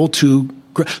able to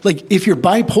grow? Like, if you're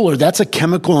bipolar, that's a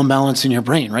chemical imbalance in your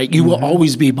brain, right? You will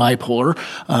always be bipolar.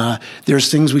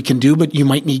 There's things we can do, but you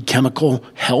might need chemical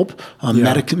help,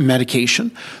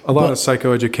 medication. A lot of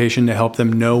psychoeducation to help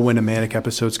them know when a manic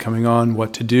episode's coming on,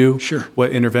 what to do. Sure.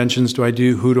 What interventions do I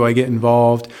do? Who do I get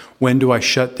involved? When do I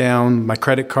shut down my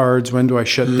credit cards? When do I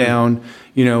shut down,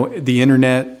 the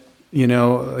internet?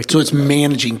 So it's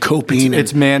managing, coping.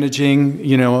 It's managing,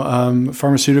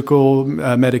 pharmaceutical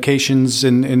medications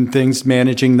and things,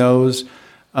 managing those.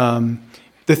 The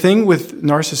thing with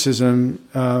narcissism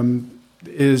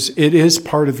is it is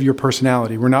part of your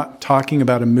personality. We're not talking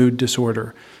about a mood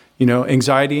disorder.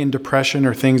 Anxiety and depression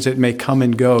are things that may come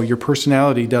and go. Your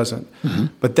personality doesn't.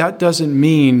 But that doesn't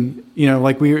mean,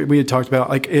 like we had talked about,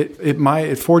 like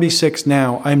at 46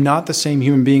 now, I'm not the same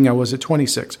human being I was at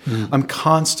 26. I'm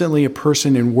constantly a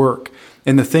person in work.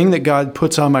 And the thing that God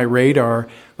puts on my radar,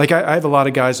 like I have a lot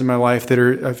of guys in my life that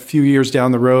are a few years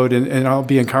down the road, and I'll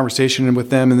be in conversation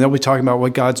with them, and they'll be talking about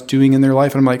what God's doing in their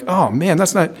life. And I'm like, oh man,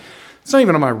 it's not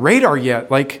even on my radar yet.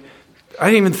 Like,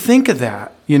 I didn't even think of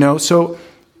that, So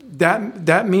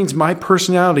that means my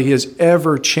personality is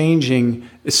ever changing,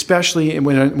 especially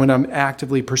when I'm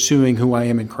actively pursuing who I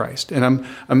am in Christ, and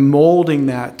I'm molding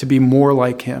that to be more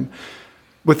like Him.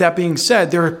 With that being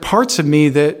said, there are parts of me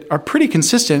that are pretty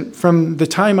consistent from the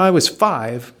time I was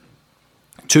 5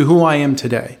 to who I am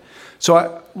today.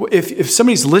 So if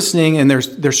somebody's listening and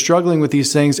they're struggling with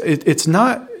these things, it's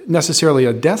not necessarily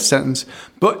a death sentence,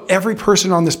 but every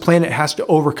person on this planet has to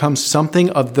overcome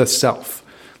something of the self.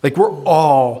 Like, we're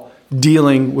all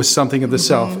dealing with something of the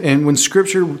self. And when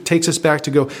Scripture takes us back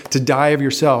to die of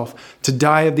yourself, to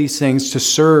die of these things, to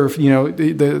serve,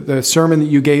 the sermon that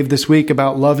you gave this week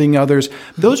about loving others,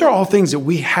 those are all things that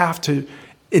we have to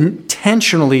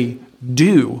intentionally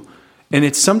do.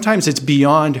 And sometimes it's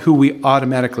beyond who we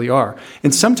automatically are.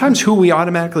 And sometimes who we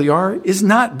automatically are is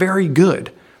not very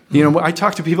good. I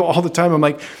talk to people all the time. I'm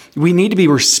like, we need to be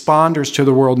responders to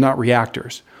the world, not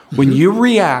reactors. When you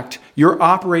react, you're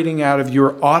operating out of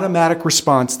your automatic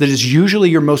response that is usually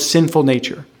your most sinful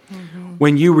nature.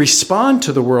 When you respond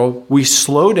to the world, we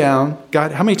slow down.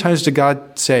 God, how many times did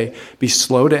God say, be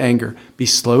slow to anger, be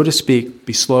slow to speak,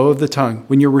 be slow of the tongue?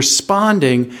 When you're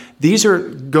responding, these are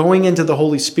going into the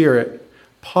Holy Spirit,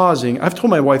 pausing. I've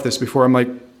told my wife this before. I'm like,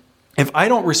 if I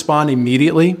don't respond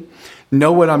immediately,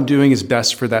 know what I'm doing is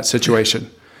best for that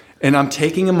situation. And I'm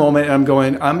taking a moment and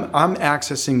I'm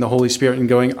accessing the Holy Spirit and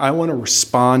going, I want to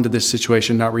respond to this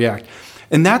situation, not react.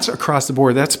 And that's across the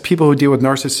board. That's people who deal with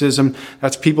narcissism.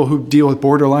 That's people who deal with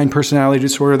borderline personality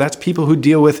disorder. That's people who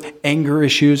deal with anger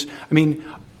issues. I mean,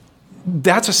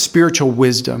 that's a spiritual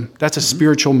wisdom. That's a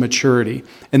spiritual maturity.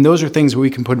 And those are things we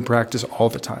can put in practice all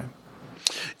the time.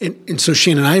 And so,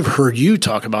 Shannon, I've heard you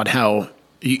talk about how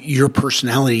your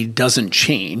personality doesn't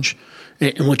change.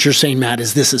 And what you're saying, Matt,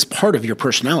 is this is part of your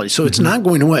personality. So it's not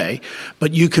going away,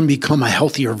 but you can become a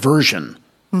healthier version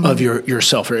of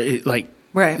yourself.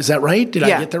 Right. Is that right? Did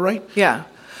I get that right? Yeah.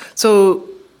 So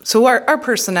our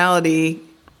personality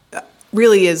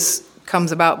really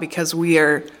comes about because we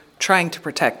are trying to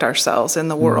protect ourselves in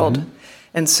the world.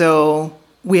 And so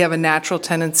we have a natural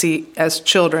tendency as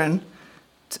children,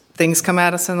 things come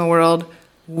at us in the world,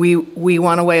 we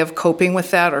want a way of coping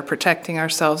with that or protecting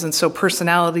ourselves. And so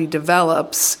personality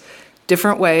develops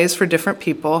different ways for different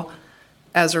people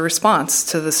as a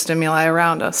response to the stimuli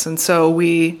around us. And so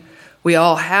we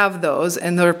all have those,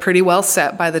 and they're pretty well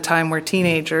set by the time we're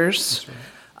teenagers.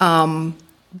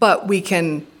 But we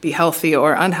can be healthy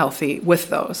or unhealthy with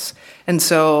those. And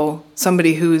so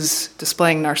somebody who's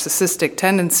displaying narcissistic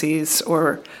tendencies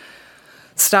or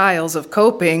styles of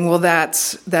coping, well,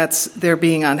 that's they're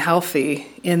being unhealthy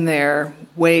in their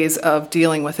ways of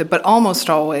dealing with it. But almost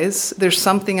always, there's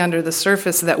something under the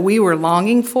surface that we were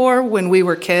longing for when we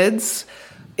were kids,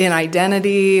 in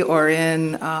identity or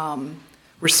in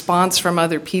response from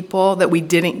other people that we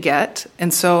didn't get.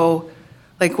 And so,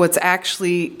 like,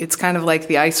 it's kind of like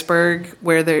the iceberg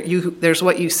where there's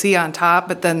what you see on top,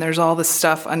 but then there's all this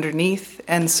stuff underneath.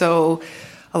 And so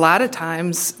a lot of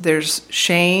times there's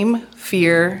shame,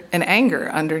 fear, and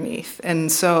anger underneath,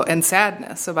 and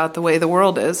sadness about the way the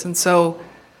world is. And so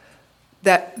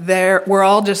we're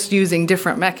all just using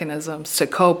different mechanisms to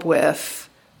cope with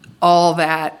all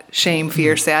that shame,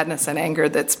 fear, sadness, and anger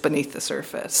that's beneath the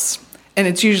surface. And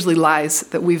it's usually lies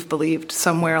that we've believed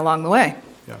somewhere along the way.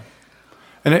 Yeah.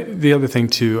 And the other thing,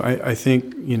 too, I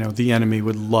think, the enemy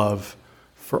would love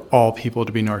for all people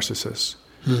to be narcissists.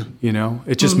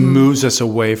 It just moves us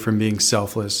away from being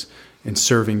selfless and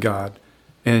serving God.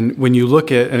 And when you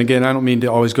look at, and again, I don't mean to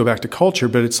always go back to culture,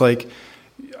 but it's like,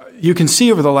 you can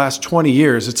see over the last 20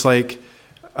 years, it's like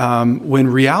when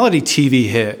reality TV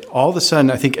hit, all of a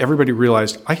sudden, I think everybody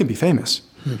realized, I can be famous.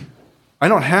 I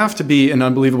don't have to be an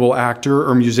unbelievable actor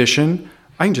or musician.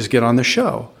 I can just get on the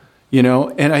show,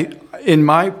 And in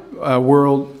my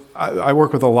world, I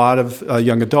work with a lot of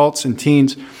young adults and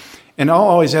teens, and I'll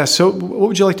always ask, so what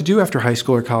would you like to do after high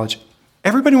school or college?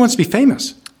 Everybody wants to be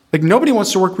famous. Like, nobody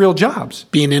wants to work real jobs.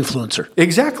 Be an influencer.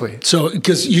 Exactly. So,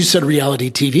 because you said reality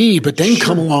TV, but then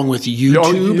come along with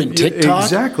YouTube and TikTok.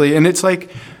 Exactly. And it's like,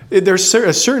 there's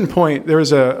a certain point, there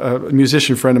was a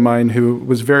musician friend of mine who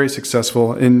was very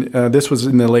successful, and this was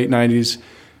in the late 90s,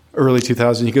 early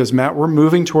 2000s. He goes, Matt, we're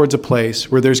moving towards a place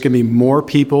where there's going to be more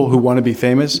people who want to be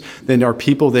famous than there are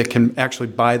people that can actually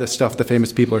buy the stuff the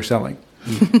famous people are selling.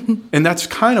 And that's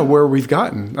kind of where we've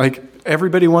gotten. Like,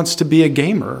 everybody wants to be a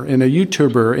gamer and a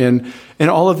YouTuber and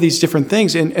all of these different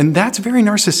things. And that's very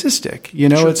narcissistic.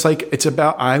 Sure. It's like, it's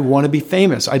about, I want to be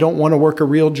famous. I don't want to work a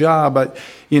real job. But,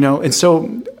 and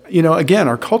so, again,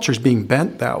 our culture is being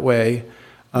bent that way.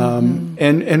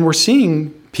 And we're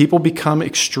seeing people become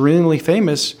extremely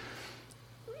famous,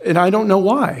 and I don't know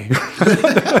why.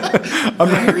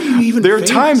 Why are you even there are famous?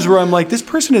 times where I'm like, this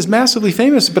person is massively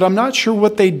famous, but I'm not sure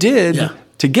what they did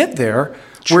to get there.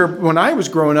 Where when I was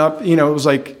growing up, it was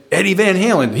like Eddie Van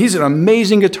Halen. He's an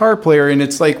amazing guitar player, and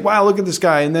it's like, wow, look at this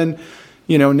guy. And then,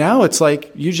 now it's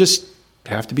like you just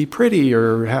have to be pretty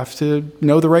or have to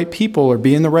know the right people or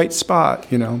be in the right spot,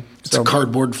 It's a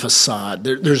cardboard facade.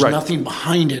 There's nothing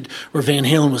behind it. Where Van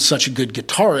Halen was such a good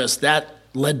guitarist, that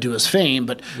led to his fame.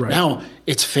 But now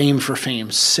it's fame for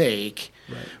fame's sake,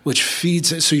 which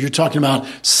feeds it. So you're talking about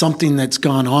something that's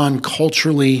gone on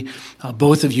culturally.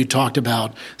 Both of you talked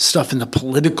about stuff in the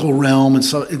political realm. And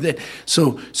so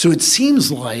it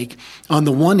seems like, on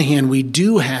the one hand, we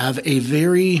do have a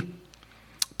very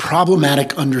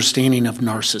problematic understanding of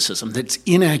narcissism that's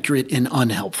inaccurate and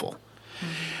unhelpful.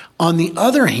 On the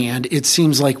other hand, it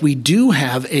seems like we do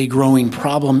have a growing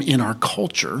problem in our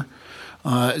culture.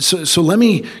 So let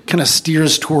me kind of steer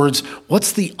us towards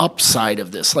what's the upside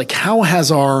of this? Like, how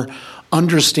has our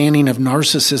understanding of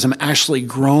narcissism actually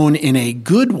grown in a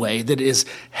good way that is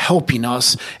helping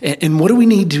us? And what do we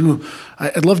need to,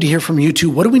 I'd love to hear from you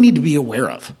too, what do we need to be aware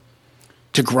of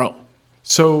to grow?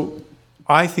 So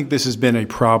I think this has been a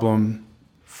problem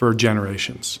for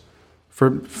generations, for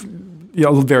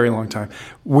a very long time.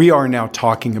 We are now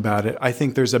talking about it. I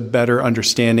think there's a better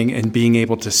understanding and being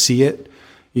able to see it.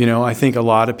 I think a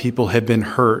lot of people have been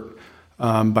hurt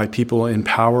by people in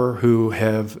power who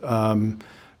have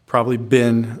probably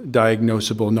been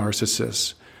diagnosable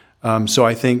narcissists. So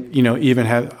I think,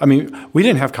 we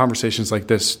didn't have conversations like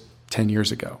this 10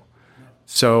 years ago.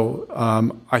 So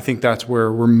I think that's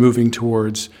where we're moving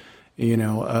towards,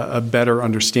 a better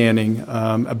understanding,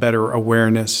 a better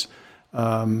awareness.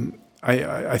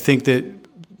 I think that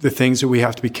the things that we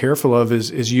have to be careful of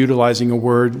is utilizing a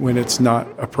word when it's not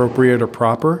appropriate or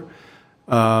proper.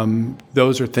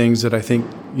 Those are things that I think,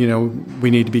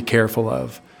 we need to be careful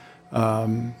of.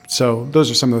 So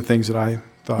those are some of the things that I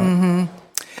thought. Mm-hmm.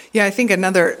 Yeah, I think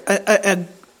another,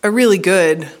 a really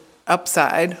good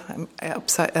upside,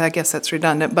 I guess that's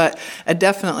redundant, but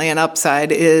definitely an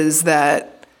upside is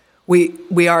that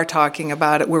we are talking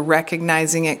about it. We're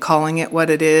recognizing it, calling it what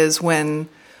it is when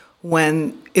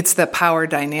it's the power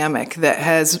dynamic that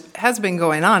has been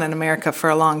going on in America for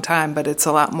a long time, but it's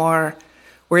a lot more,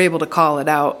 we're able to call it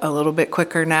out a little bit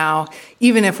quicker now,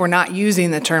 even if we're not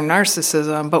using the term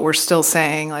narcissism, but we're still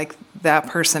saying like that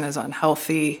person is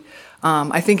unhealthy.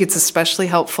 I think it's especially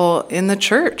helpful in the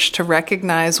church to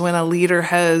recognize when a leader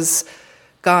has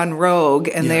gone rogue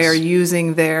and they are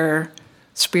using their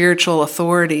spiritual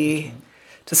authority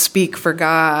to speak for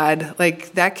God.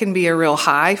 Like that can be a real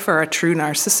high for a true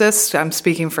narcissist. I'm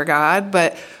speaking for God,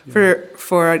 but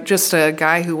for just a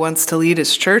guy who wants to lead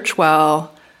his church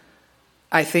well,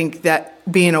 I think that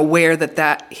being aware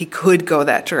that he could go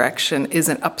that direction is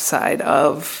an upside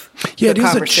of the conversation. It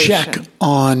is a check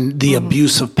on the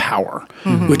abuse of power,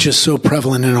 which is so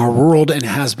prevalent in our world and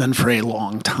has been for a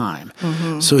long time.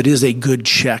 So it is a good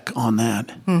check on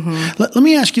that. Let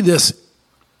me ask you this.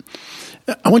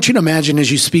 I want you to imagine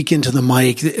as you speak into the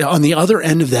mic, on the other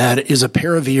end of that is a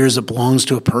pair of ears that belongs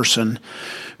to a person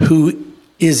who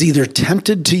is either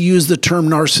tempted to use the term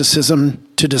narcissism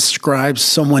to describe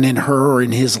someone in her or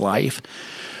in his life,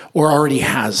 or already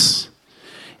has.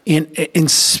 And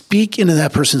speak into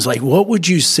that person's life. What would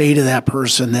you say to that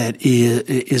person that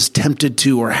is tempted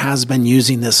to or has been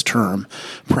using this term,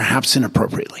 perhaps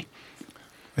inappropriately?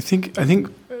 I think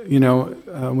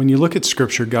when you look at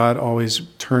Scripture, God always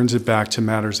turns it back to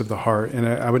matters of the heart. And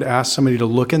I would ask somebody to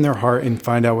look in their heart and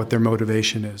find out what their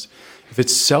motivation is. If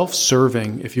it's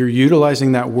self-serving, if you're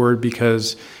utilizing that word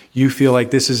because you feel like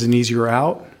this is an easier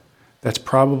out, that's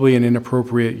probably an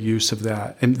inappropriate use of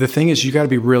that. And the thing is, you got to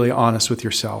be really honest with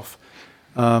yourself.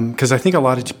 Because I think a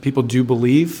lot of people do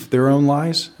believe their own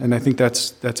lies. And I think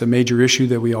that's a major issue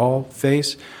that we all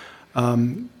face.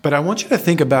 But I want you to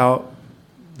think about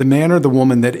the man or the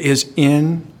woman that is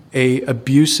in a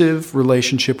abusive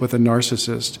relationship with a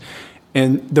narcissist.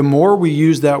 And the more we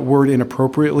use that word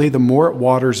inappropriately, the more it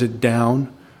waters it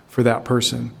down for that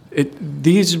person.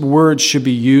 These words should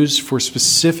be used for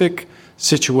specific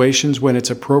situations when it's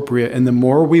appropriate. And the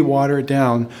more we water it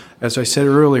down, as I said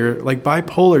earlier, like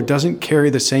bipolar doesn't carry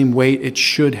the same weight it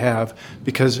should have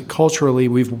because culturally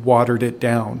we've watered it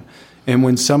down. And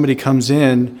when somebody comes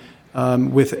in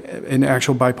with an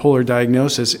actual bipolar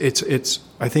diagnosis,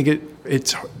 I think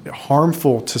it's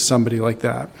harmful to somebody like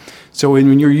that. So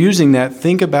when you're using that,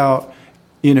 think about,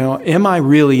 am I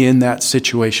really in that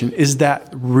situation? Is that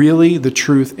really the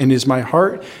truth? And is my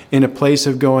heart in a place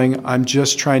of going, I'm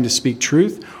just trying to speak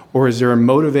truth? Or is there a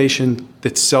motivation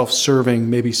that's self-serving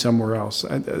maybe somewhere else?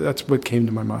 That's what came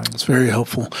to my mind. It's very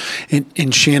helpful.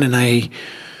 And Shannon, I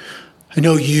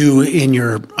know you in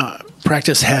your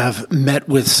practice have met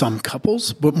with some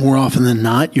couples, but more often than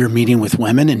not, you're meeting with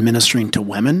women and ministering to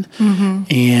women.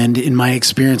 And in my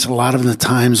experience, a lot of the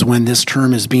times when this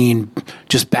term is being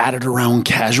just batted around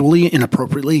casually,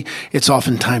 inappropriately, it's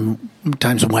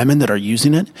oftentimes women that are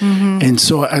using it. And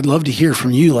so I'd love to hear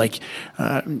from you, like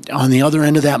on the other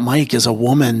end of that mic is a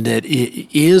woman that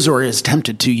is or is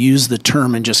tempted to use the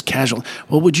term and just casual.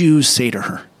 What would you say to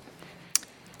her?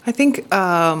 I think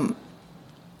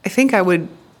I would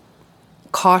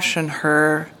caution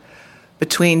her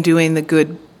between doing the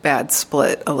good-bad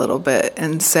split a little bit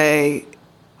and say...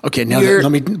 Okay, now let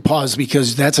me pause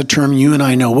because that's a term you and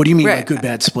I know. What do you mean by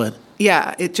good-bad split?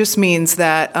 Yeah, it just means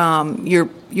that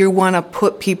you want to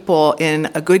put people in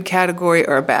a good category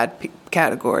or a bad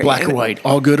category. Black or white,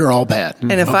 all good or all bad.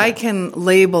 And if I can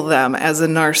label them as a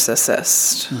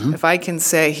narcissist, if I can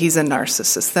say he's a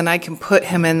narcissist, then I can put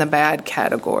him in the bad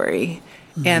category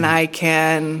and I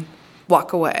can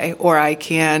walk away, or I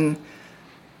can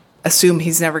assume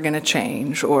he's never going to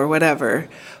change or whatever.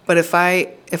 But if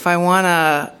I want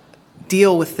to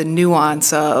deal with the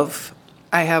nuance of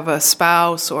I have a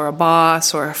spouse or a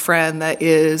boss or a friend that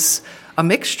is a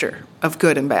mixture of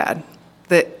good and bad,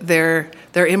 that they're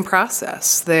in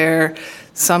process.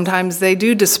 Sometimes they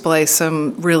do display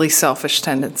some really selfish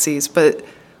tendencies, but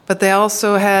they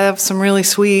also have some really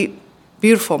sweet,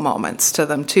 beautiful moments to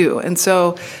them too. And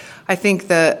so I think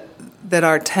that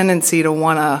our tendency to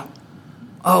want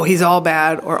to, he's all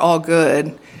bad or all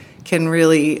good, can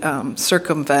really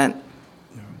circumvent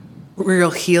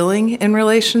real healing in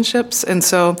relationships. And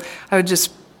so I would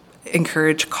just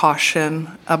encourage caution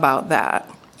about that.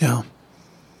 Yeah.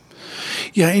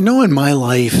 Yeah, I know in my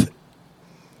life,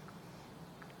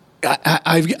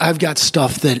 I've got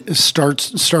stuff that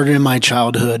started in my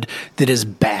childhood that is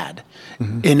bad.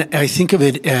 And I think of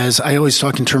it as, I always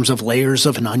talk in terms of layers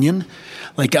of an onion.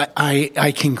 Like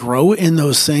I can grow in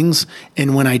those things,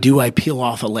 and when I do, I peel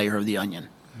off a layer of the onion.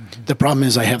 The problem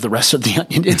is I have the rest of the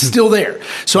onion. It's still there.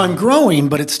 So I'm growing,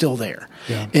 but it's still there.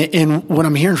 Yeah. And what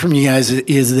I'm hearing from you guys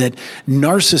is that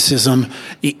narcissism,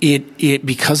 it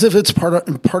because of it's part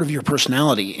of your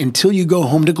personality, until you go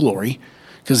home to glory,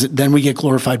 because then we get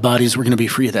glorified bodies, we're going to be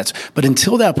free of that. But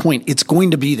until that point, it's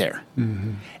going to be there.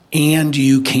 And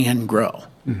you can grow.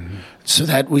 So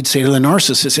that we'd say to the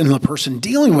narcissist, and the person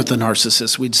dealing with the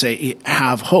narcissist, we'd say,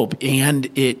 have hope, and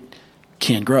it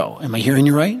can grow. Am I hearing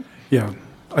you right? Yeah.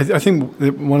 I think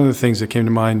that one of the things that came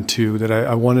to mind, too, that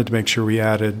I wanted to make sure we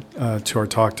added to our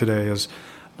talk today is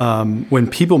when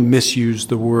people misuse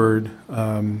the word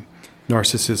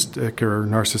narcissistic or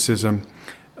narcissism,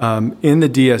 in the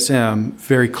DSM,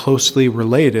 very closely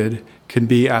related can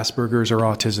be Asperger's or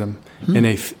autism.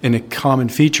 And a common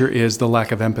feature is the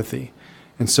lack of empathy.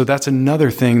 And so that's another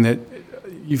thing that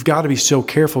you've got to be so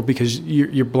careful, because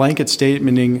you're blanket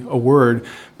statementing a word,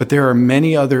 but there are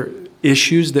many other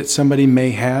issues that somebody may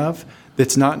have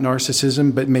that's not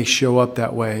narcissism but may show up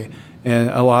that way. And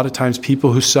a lot of times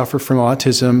people who suffer from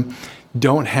autism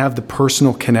don't have the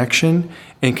personal connection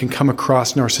and can come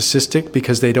across narcissistic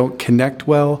because they don't connect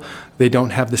well, they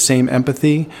don't have the same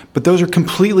empathy. But those are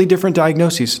completely different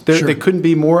diagnoses. They couldn't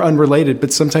be more unrelated,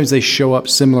 but sometimes they show up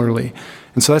similarly.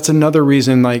 And so that's another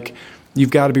reason, like, you've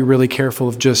got to be really careful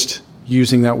of just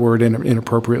using that word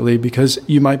inappropriately, because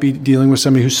you might be dealing with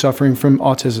somebody who's suffering from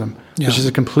autism, which is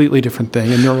a completely different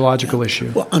thing, a neurological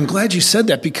issue. Well, I'm glad you said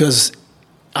that, because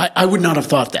I would not have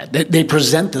thought that. They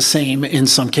present the same in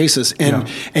some cases.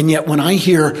 And yet when I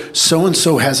hear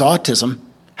so-and-so has autism,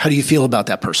 how do you feel about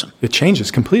that person? It changes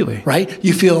completely. Right?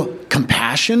 You feel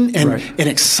compassion and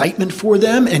excitement for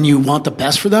them, and you want the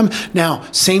best for them. Now,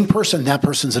 same person, that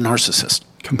person's a narcissist.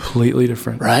 Completely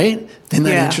different. Right? Isn't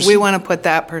that interesting? We want to put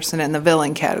that person in the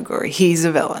villain category. He's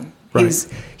a villain. Right.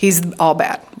 He's all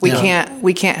bad. We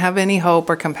can't have any hope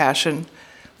or compassion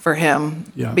for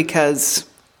him because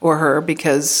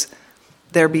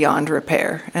they're beyond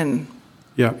repair, and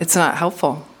it's not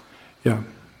helpful. Yeah.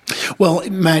 Well,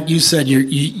 Matt, you said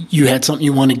you had something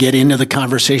you want to get into the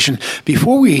conversation.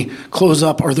 Before we close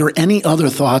up, are there any other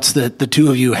thoughts that the two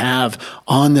of you have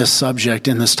on this subject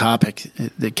and this topic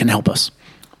that can help us?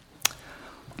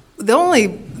 The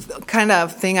only kind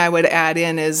of thing I would add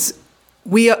in is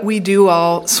we do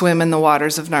all swim in the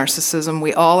waters of narcissism.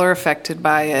 We all are affected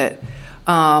by it.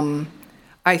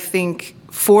 I think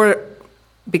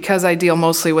because I deal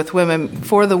mostly with women,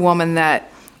 for the woman that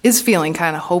is feeling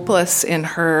kind of hopeless in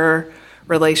her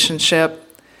relationship,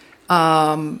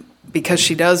 because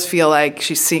she does feel like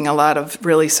she's seeing a lot of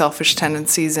really selfish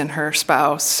tendencies in her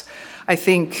spouse, I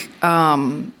think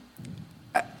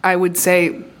I would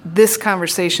say this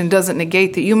conversation doesn't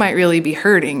negate that you might really be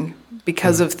hurting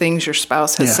because of things your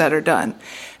spouse has said or done.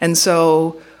 And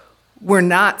so we're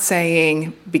not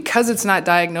saying, because it's not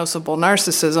diagnosable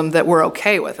narcissism, that we're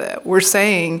okay with it. We're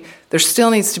saying there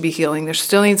still needs to be healing. There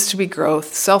still needs to be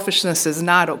growth. Selfishness is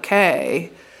not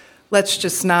okay. Let's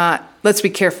be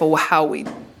careful how we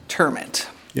term it.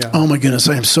 Yeah. Oh my goodness.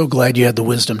 I am so glad you had the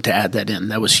wisdom to add that in.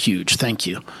 That was huge. Thank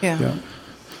you. Yeah.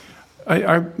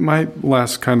 My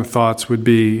last kind of thoughts would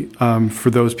be for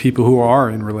those people who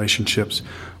are in relationships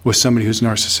with somebody who's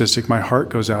narcissistic, my heart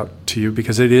goes out to you,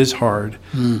 because it is hard.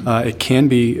 It can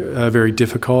be very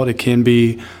difficult. It can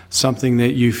be something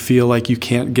that you feel like you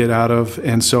can't get out of.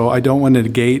 And so I don't want to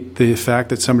negate the fact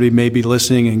that somebody may be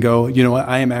listening and go, you know what,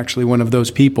 I am actually one of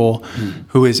those people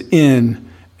who is in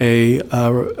a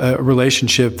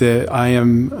relationship that I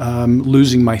am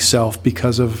losing myself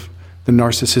because of the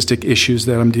narcissistic issues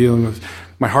that I'm dealing with.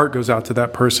 My heart goes out to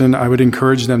that person. I would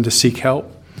encourage them to seek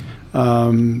help.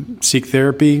 Seek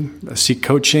therapy, seek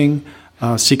coaching,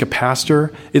 seek a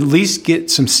pastor, at least get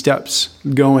some steps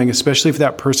going, especially if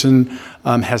that person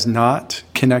has not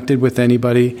connected with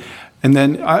anybody. And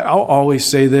then I'll always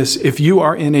say this: if you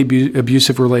are in an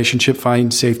abusive relationship,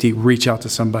 find safety, reach out to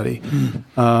somebody.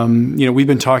 We've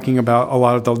been talking about a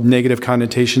lot of the negative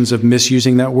connotations of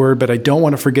misusing that word, but I don't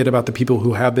want to forget about the people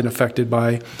who have been affected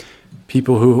by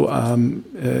people who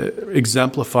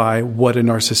exemplify what a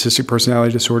narcissistic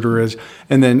personality disorder is.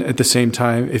 And then at the same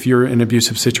time, if you're in an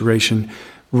abusive situation,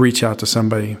 reach out to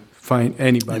somebody, find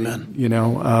anybody.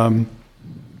 Amen.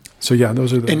 So yeah,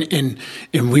 those are the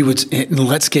and we would and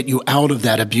let's get you out of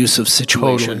that abusive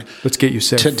situation. Totally. Let's get you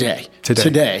safe today,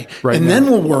 right and now. then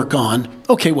we'll work on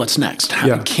what's next?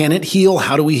 Can it heal?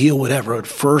 How do we heal? Whatever. At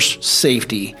first,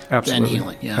 safety, then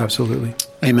healing. Yeah, absolutely.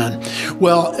 Amen.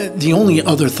 Well, the only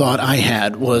other thought I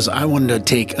had was I wanted to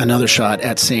take another shot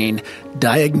at saying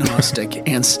Diagnostic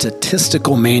and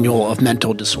Statistical Manual of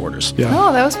Mental Disorders. Yeah.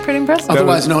 Oh, that was pretty impressive.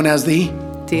 Otherwise known as the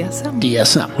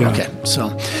DSM. Yeah. Okay.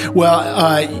 So, well,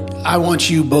 I want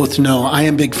you both to know I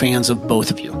am big fans of both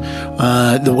of you.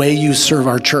 The way you serve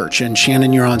our church, and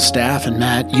Shannon, you're on staff, and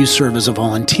Matt, you serve as a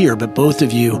volunteer, but both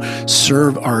of you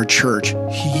serve our church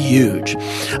huge.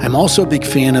 I'm also a big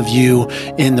fan of you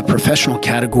in the professional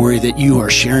category that you are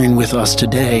sharing with us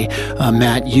today.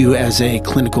 Matt, you as a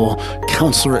clinical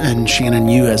counselor, and Shannon,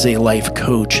 you as a life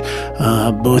coach.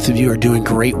 Both of you are doing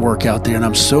great work out there, and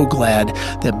I'm so glad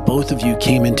that both of you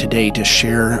came in today to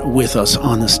share with us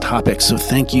on this topic. So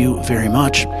thank you very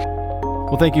much.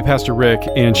 Well, thank you, Pastor Rick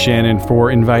and Shannon, for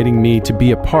inviting me to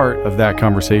be a part of that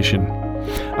conversation.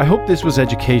 I hope this was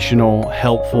educational,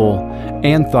 helpful,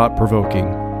 and thought-provoking.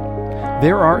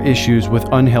 There are issues with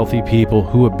unhealthy people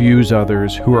who abuse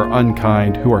others, who are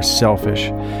unkind, who are selfish.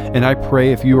 And I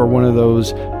pray if you are one of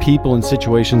those people in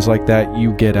situations like that,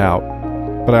 you get out.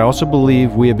 But I also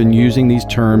believe we have been using these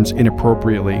terms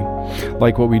inappropriately,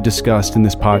 like what we discussed in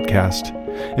this podcast.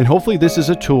 And hopefully this is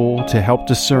a tool to help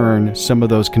discern some of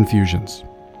those confusions.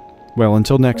 Well,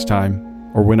 until next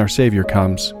time, or when our Savior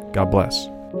comes, God bless.